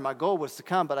desire, my goal was to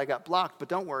come, but I got blocked. But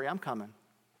don't worry, I'm coming.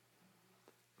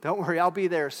 Don't worry, I'll be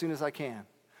there as soon as I can.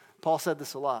 Paul said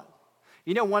this a lot.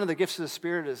 You know, one of the gifts of the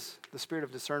Spirit is the spirit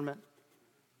of discernment.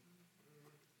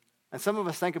 And some of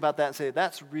us think about that and say,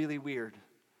 that's really weird.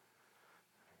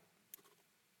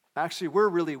 Actually, we're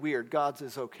really weird. God's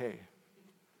is okay.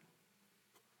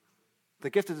 The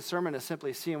gift of discernment is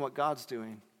simply seeing what God's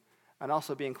doing and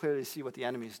also being clear to see what the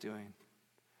enemy's doing.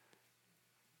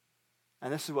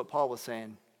 And this is what Paul was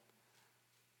saying.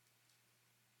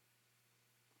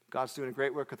 God's doing a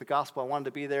great work with the gospel. I wanted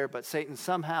to be there, but Satan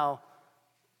somehow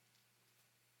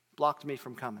blocked me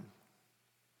from coming.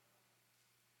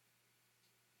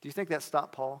 Do you think that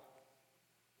stopped Paul?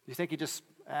 Do you think he just,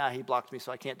 he blocked me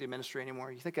so I can't do ministry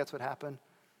anymore? You think that's what happened?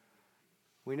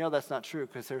 We know that's not true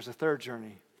because there's a third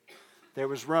journey. There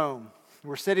was Rome.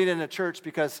 We're sitting in a church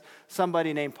because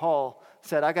somebody named Paul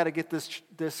said, I got to get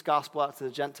this gospel out to the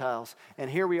Gentiles. And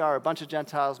here we are, a bunch of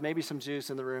Gentiles, maybe some Jews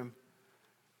in the room,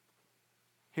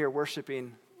 here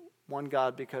worshiping one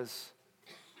God because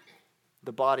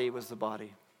the body was the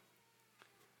body.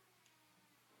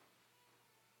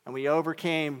 And we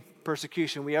overcame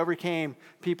persecution. We overcame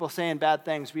people saying bad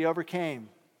things. We overcame.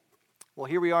 Well,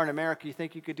 here we are in America. You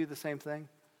think you could do the same thing?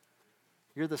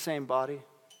 You're the same body.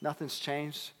 Nothing's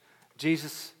changed.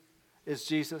 Jesus is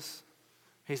Jesus.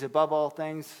 He's above all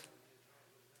things.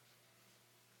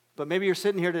 But maybe you're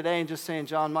sitting here today and just saying,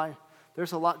 John,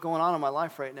 there's a lot going on in my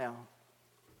life right now.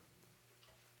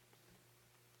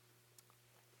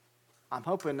 I'm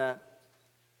hoping that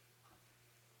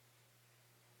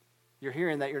you're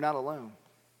hearing that you're not alone.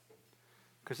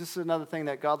 Because this is another thing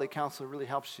that godly counsel really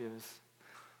helps you is,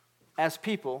 as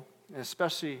people, and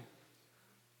especially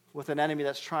with an enemy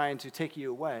that's trying to take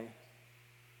you away,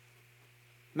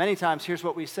 many times here's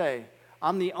what we say,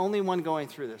 I'm the only one going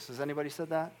through this. Has anybody said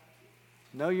that?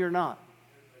 No, you're not.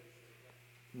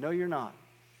 No, you're not.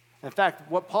 In fact,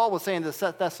 what Paul was saying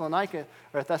to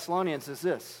Thessalonians is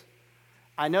this.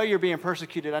 I know you're being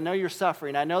persecuted. I know you're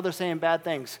suffering. I know they're saying bad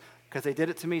things because they did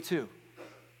it to me too.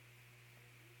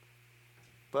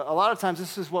 But a lot of times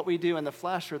this is what we do in the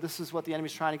flesh, or this is what the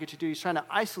enemy's trying to get you to do. He's trying to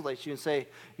isolate you and say,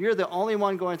 you're the only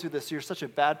one going through this. You're such a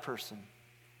bad person.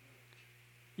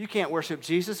 You can't worship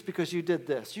Jesus because you did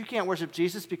this. You can't worship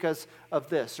Jesus because of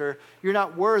this. Or you're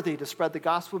not worthy to spread the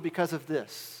gospel because of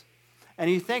this. And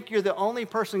you think you're the only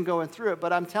person going through it,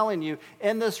 but I'm telling you,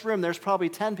 in this room, there's probably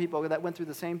 10 people that went through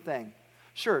the same thing.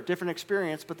 Sure, different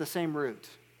experience, but the same root.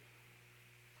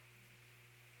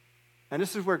 And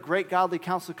this is where great godly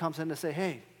counsel comes in to say,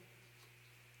 hey,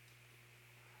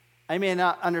 I may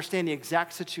not understand the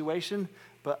exact situation,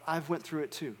 but I've went through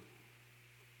it too.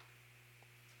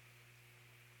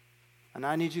 And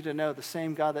I need you to know the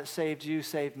same God that saved you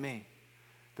saved me.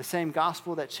 The same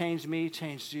gospel that changed me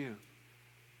changed you.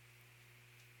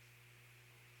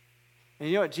 And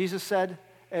you know what Jesus said?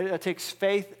 It takes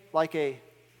faith like a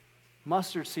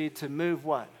mustard seed to move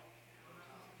what?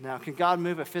 Now, can God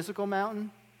move a physical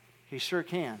mountain? He sure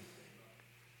can.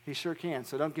 He sure can.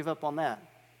 So don't give up on that.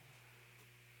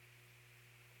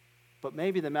 But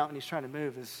maybe the mountain he's trying to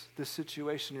move is this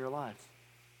situation in your life.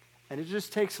 And it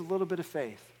just takes a little bit of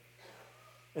faith.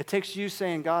 It takes you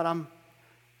saying, God,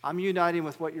 I'm uniting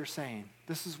with what you're saying.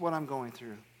 This is what I'm going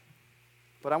through.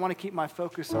 But I want to keep my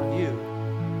focus on you,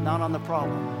 not on the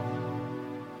problem.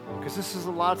 Because this is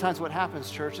a lot of times what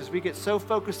happens, church, is we get so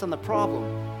focused on the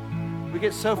problem. We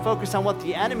get so focused on what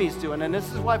the enemy's doing. And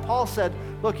this is why Paul said,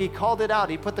 look, he called it out.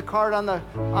 He put the card on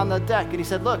the deck. And he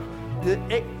said, look,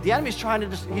 the enemy's trying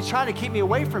to keep me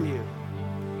away from you.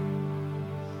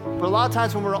 But a lot of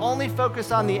times when we're only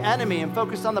focused on the enemy and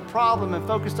focused on the problem and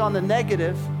focused on the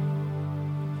negative,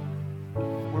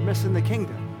 we're missing the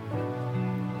kingdom.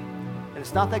 And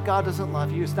it's not that God doesn't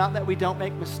love you. It's not that we don't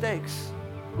make mistakes.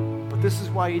 But this is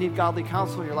why you need godly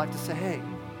counsel in your life to say, hey,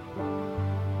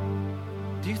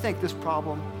 do you think this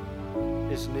problem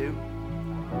is new?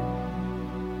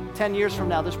 10 years from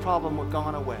now, this problem will have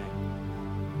gone away.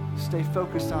 Stay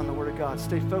focused on the Word of God.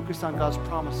 Stay focused on God's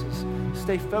promises.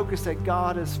 Stay focused that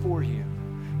God is for you.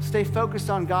 Stay focused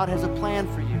on God has a plan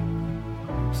for you.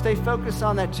 Stay focused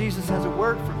on that Jesus has a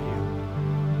word from you.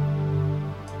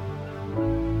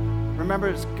 Remember,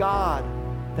 it's God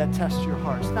that tests your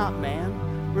hearts, not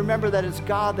man. Remember that it's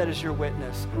God that is your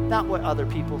witness, not what other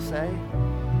people say.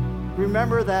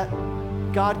 Remember that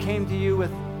God came to you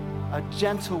with a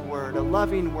gentle word, a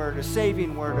loving word, a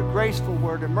saving word, a graceful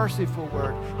word, a merciful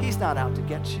word. He's not out to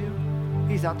get you.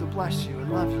 He's out to bless you and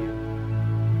love you.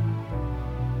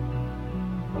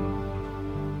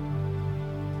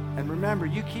 And remember,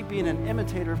 you keep being an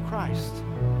imitator of Christ.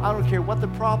 I don't care what the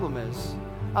problem is.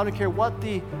 I don't care what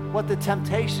the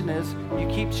temptation is. You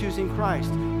keep choosing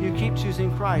Christ. You keep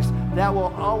choosing Christ. That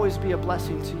will always be a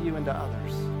blessing to you and to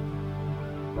others.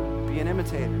 Be an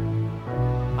imitator.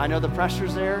 I know the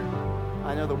pressure's there.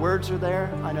 I know the words are there.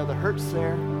 I know the hurt's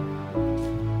there.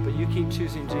 But you keep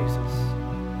choosing Jesus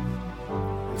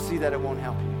and see that it won't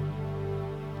help you.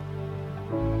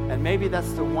 And maybe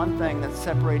that's the one thing that's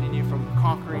separating you from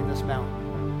conquering this mountain.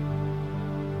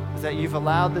 Is that you've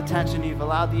allowed the tension, you've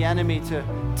allowed the enemy to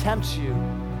tempt you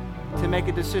to make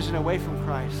a decision away from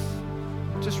Christ.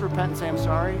 Just repent and say, I'm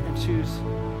sorry, and choose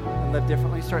and live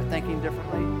differently. Start thinking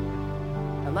differently.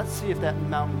 And let's see if that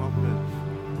mountain won't move.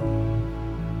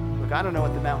 Look, I don't know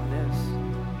what the mountain is.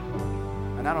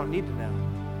 And I don't need to know.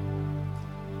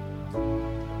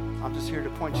 I'm just here to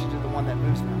point you to the one that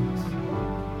moves mountains.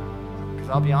 Because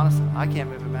I'll be honest, I can't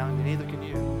move a mountain, and neither can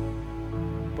you.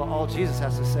 But all Jesus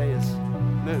has to say is,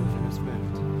 move, and it's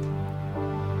moved.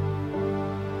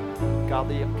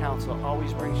 Godly counsel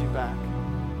always brings you back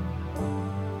to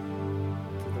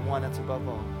the one that's above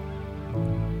all.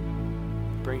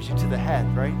 Brings you to the head,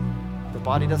 right? The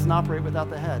body doesn't operate without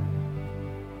the head.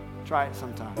 Try it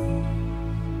sometime.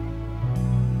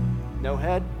 No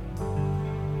head,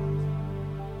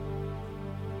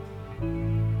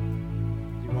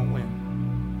 you won't win.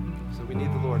 So we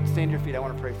need the Lord. Stand to your feet. I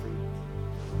want to pray for you.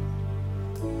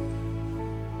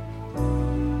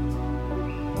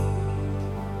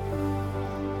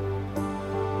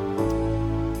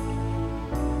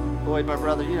 Lloyd, my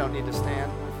brother, you don't need to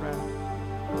stand, my friend.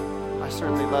 I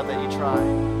certainly love that you try,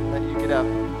 that you get up.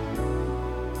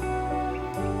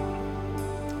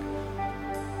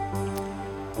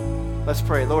 Let's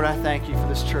pray. Lord, I thank you for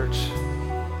this church.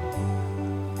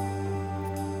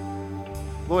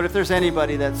 Lord, if there's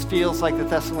anybody that feels like the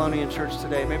Thessalonian church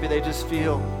today, maybe they just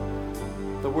feel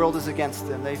the world is against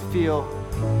them. They feel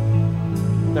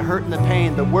the hurt and the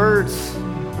pain. The words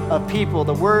of people,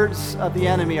 the words of the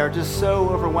enemy are just so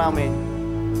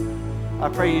overwhelming. I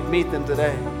pray you'd meet them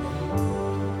today.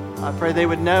 I pray they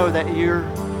would know that you're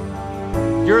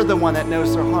the one that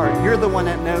knows their heart. You're the one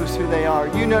that knows who they are.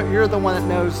 You're the one that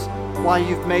knows why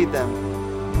you've made them.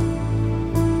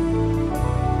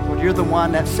 Lord, you're the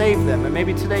one that saved them. And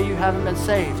maybe today you haven't been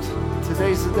saved.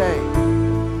 Today's the day.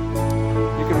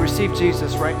 You can receive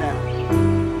Jesus right now.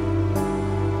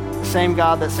 The same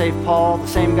God that saved Paul, the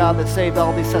same God that saved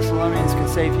all these Thessalonians can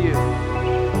save you.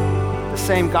 The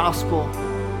same gospel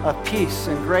of peace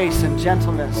and grace and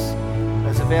gentleness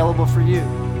is available for you.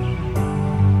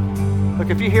 Look,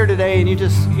 if you're here today and you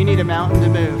need a mountain to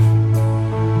move,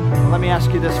 well, let me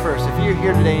ask you this first. If you're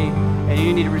here today and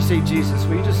you need to receive Jesus,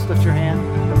 will you just lift your hand?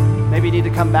 Maybe you need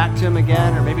to come back to him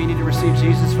again, or maybe you need to receive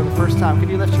Jesus for the first time. Could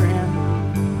you lift your hand?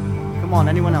 Come on,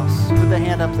 anyone else? Put the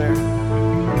hand up there.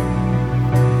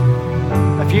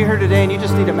 If you're here today and you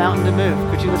just need a mountain to move,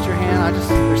 could you lift your hand?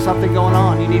 There's something going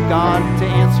on. You need God to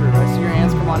answer. I see your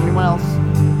hands. Come on, anyone else?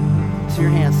 I see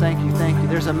your hands. Thank you, thank you.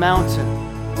 There's a mountain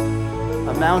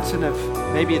of,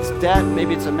 maybe it's debt,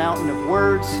 maybe it's a mountain of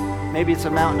words, maybe it's a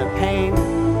mountain of pain,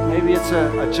 maybe it's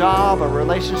a job, a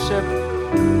relationship,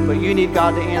 but you need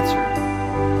God to answer.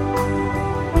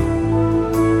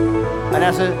 And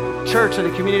as a church and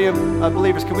a community of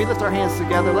believers, can we lift our hands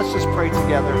together? Let's just pray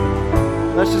together.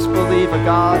 Let's just believe a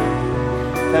God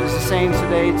that is the same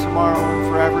today, tomorrow,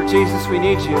 and forever. Jesus, we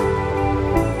need you.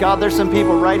 God, there's some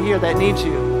people right here that need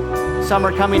you. Some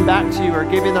are coming back to you or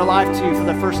giving their life to you for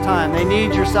the first time. They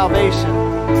need your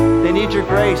salvation. They need your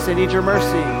grace. They need your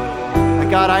mercy.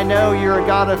 And God, I know you're a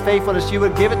God of faithfulness. You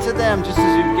would give it to them just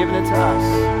as you've given it to us.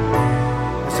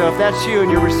 And so if that's you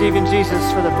and you're receiving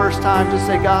Jesus for the first time, just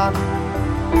say, God,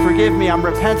 forgive me. I'm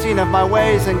repenting of my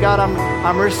ways. And God,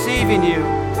 I'm receiving you.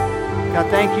 God,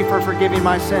 thank you for forgiving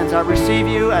my sins. I receive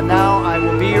you, and now I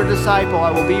will be your disciple. I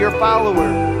will be your follower.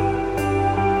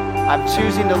 I'm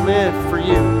choosing to live for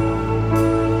you.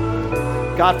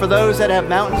 God, for those that have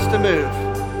mountains to move,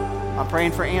 I'm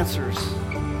praying for answers.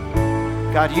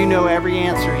 God, you know every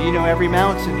answer. You know every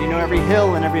mountain. You know every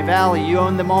hill and every valley. You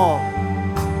own them all.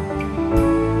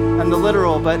 And the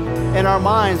literal, but in our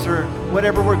minds or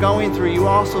whatever we're going through, you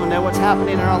also know what's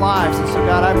happening in our lives. And so,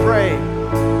 God, I pray,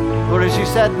 Lord, as you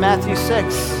said in Matthew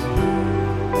 6,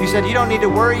 you said you don't need to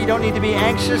worry. You don't need to be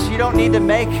anxious. You don't need to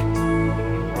make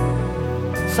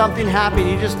something happen.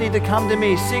 You just need to come to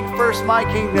me. Seek first my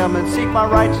kingdom and seek my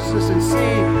righteousness, and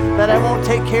see that I won't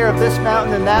take care of this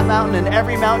mountain and that mountain and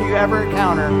every mountain you ever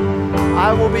encounter.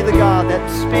 I will be the God that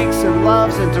speaks and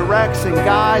loves and directs and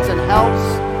guides and helps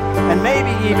and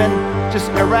maybe even just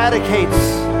eradicates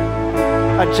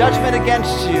a judgment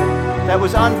against you that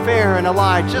was unfair and a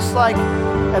lie, just like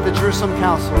at the Jerusalem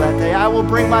Council that day. I will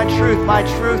bring my truth. My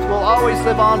truth will always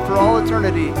live on for all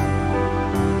eternity.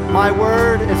 My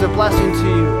word is a blessing to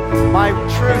you. My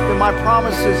truth and my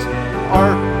promises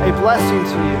are a blessing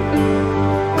to you.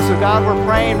 And so, God, we're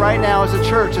praying right now as a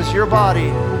church, as your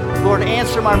body. Lord,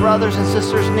 answer my brothers and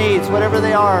sisters' needs, whatever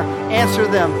they are, answer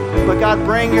them. But God,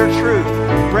 bring your truth,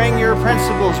 bring your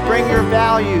principles, bring your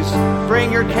values, bring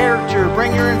your character,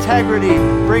 bring your integrity,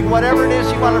 bring whatever it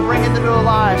is you want to bring into their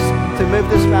lives to move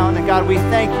this mountain. And God, we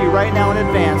thank you right now in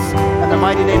advance. In the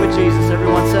mighty name of Jesus,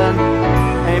 everyone said,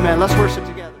 amen. Let's worship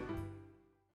together.